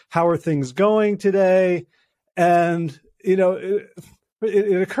 or how are things going today? And,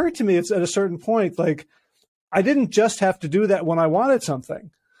 it occurred to me, it's at a certain point, like, I didn't just have to do that when I wanted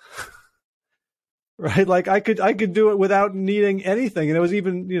something, right? Like I could do it without needing anything. And it was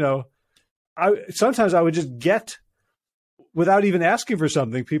even, sometimes I would just get, without even asking for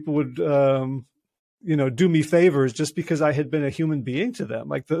something, people would, do me favors just because I had been a human being to them.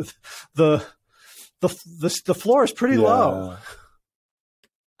 Like the floor is pretty low.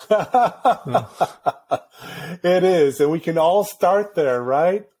 It is, and we can all start there,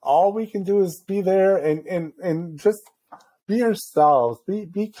 right? All we can do is be there and just be ourselves.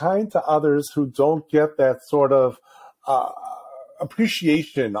 Be kind to others who don't get that sort of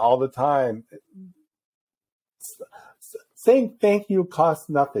appreciation all the time. Saying thank you costs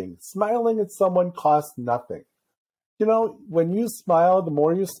nothing. Smiling at someone costs nothing. When you smile, the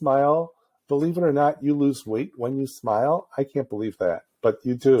more you smile, believe it or not, you lose weight when you smile. I can't believe that, but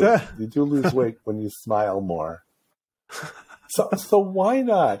you do. You do lose weight when you smile more. So why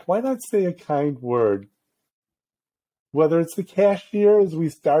not? Why not say a kind word? Whether it's the cashier, as we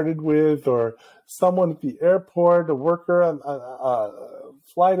started with, or someone at the airport, a worker, a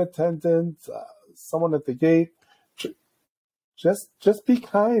flight attendant, someone at the gate. Just be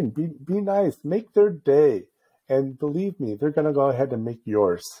kind, be nice, make their day, and believe me, they're going to go ahead and make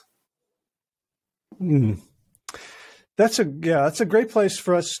yours. That's a great place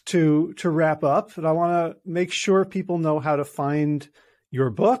for us to wrap up. And I want to make sure people know how to find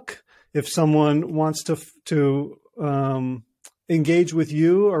your book. If someone wants to engage with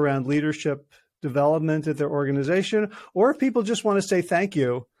you around leadership development at their organization, or if people just want to say thank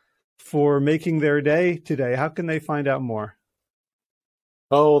you for making their day today, how can they find out more?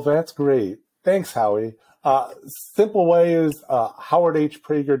 Oh, that's great. Thanks, Howie. Simple way is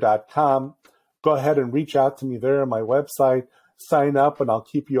howardhprager.com. Go ahead and reach out to me there on my website. Sign up, and I'll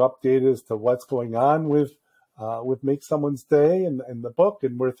keep you updated as to what's going on with Make Someone's Day and the book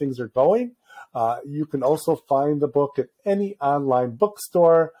and where things are going. You can also find the book at any online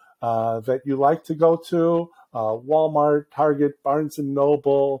bookstore that you like to go to. Walmart, Target, Barnes &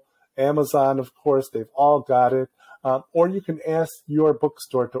 Noble, Amazon, of course, they've all got it. Or you can ask your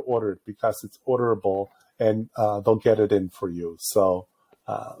bookstore to order it because it's orderable, and they'll get it in for you. So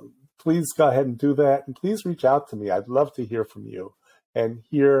please go ahead and do that. And please reach out to me. I'd love to hear from you and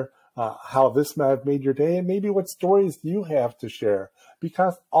hear how this might have made your day, and maybe what stories you have to share,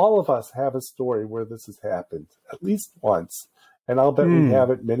 because all of us have a story where this has happened at least once. And I'll bet we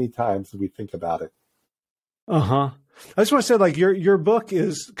have it many times if we think about it. I just want to say, like, your book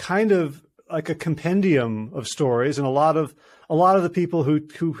is kind of like a compendium of stories, and a lot of the people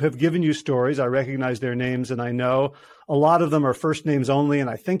who have given you stories, I recognize their names, and I know a lot of them are first names only, and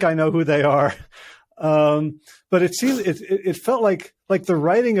I think I know who they are. But it felt like the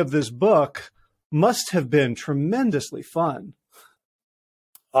writing of this book must have been tremendously fun.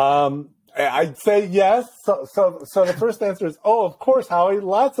 I'd say yes. So the first answer is, of course, Howie,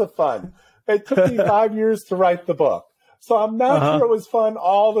 lots of fun. It took me 5 years to write the book. So I'm not sure it was fun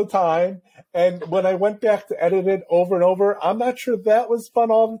all the time. And when I went back to edit it over and over, I'm not sure that was fun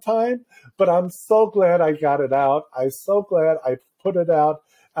all the time, but I'm so glad I got it out. I'm so glad I put it out.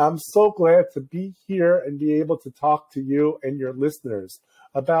 I'm so glad to be here and be able to talk to you and your listeners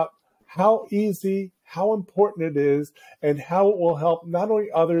about how easy, how important it is, and how it will help not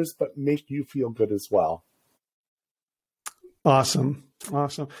only others, but make you feel good as well. Awesome.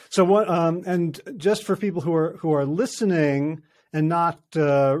 So what? And just for people who are listening and not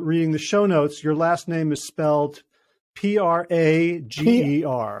reading the show notes, your last name is spelled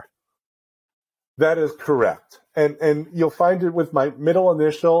Prager. That is correct, and you'll find it with my middle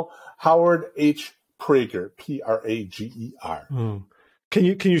initial, Howard H. Prager, Prager. Can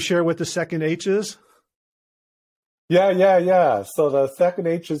you share what the second H is? Yeah. So the second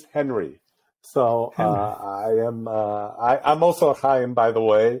H is Henry. So I'm also a Chaim, by the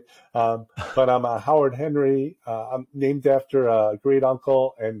way, but I'm a Howard Henry. I'm named after a great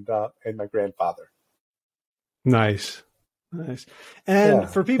uncle and my grandfather. Nice. And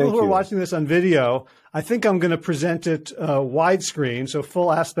for people who are watching this on video, I think I'm going to present it widescreen, so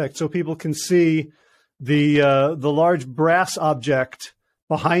full aspect, so people can see the large brass object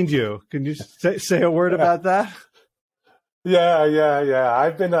behind you. Can you say a word about that? Yeah.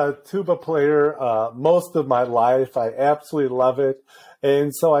 I've been a tuba player most of my life. I absolutely love it.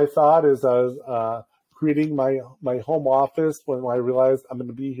 And so I thought, as I was creating my home office, when I realized I'm going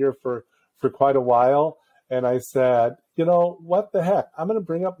to be here for quite a while, and I said, what the heck? I'm going to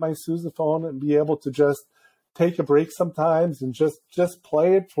bring up my sousaphone and be able to just take a break sometimes and just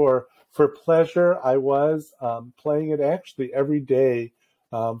play it for pleasure. I was playing it actually every day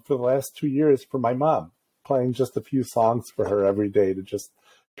for the last 2 years for my mom, playing just a few songs for her every day to just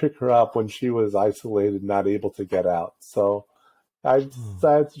pick her up when she was isolated, not able to get out. So I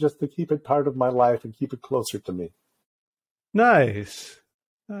decided just to keep it part of my life and keep it closer to me. Nice.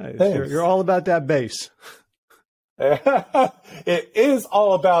 You're all about that bass. It is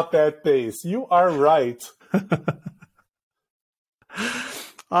all about that bass. You are right.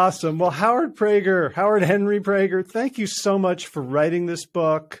 Awesome. Well, Howard Henry Prager, thank you so much for writing this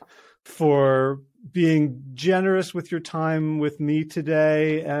book, for being generous with your time with me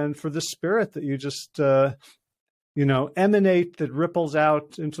today, and for the spirit that you just, emanate, that ripples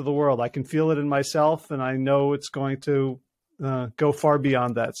out into the world. I can feel it in myself, and I know it's going to go far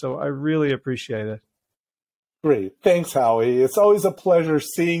beyond that. So I really appreciate it. Great. Thanks, Howie. It's always a pleasure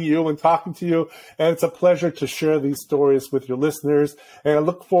seeing you and talking to you, and it's a pleasure to share these stories with your listeners. And I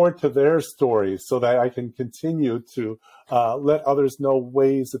look forward to their stories so that I can continue to let others know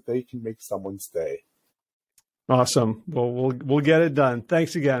ways that they can make someone's day. Awesome. Well, we'll get it done.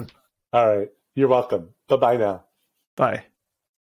 Thanks again. All right. You're welcome. Bye-bye now. Bye.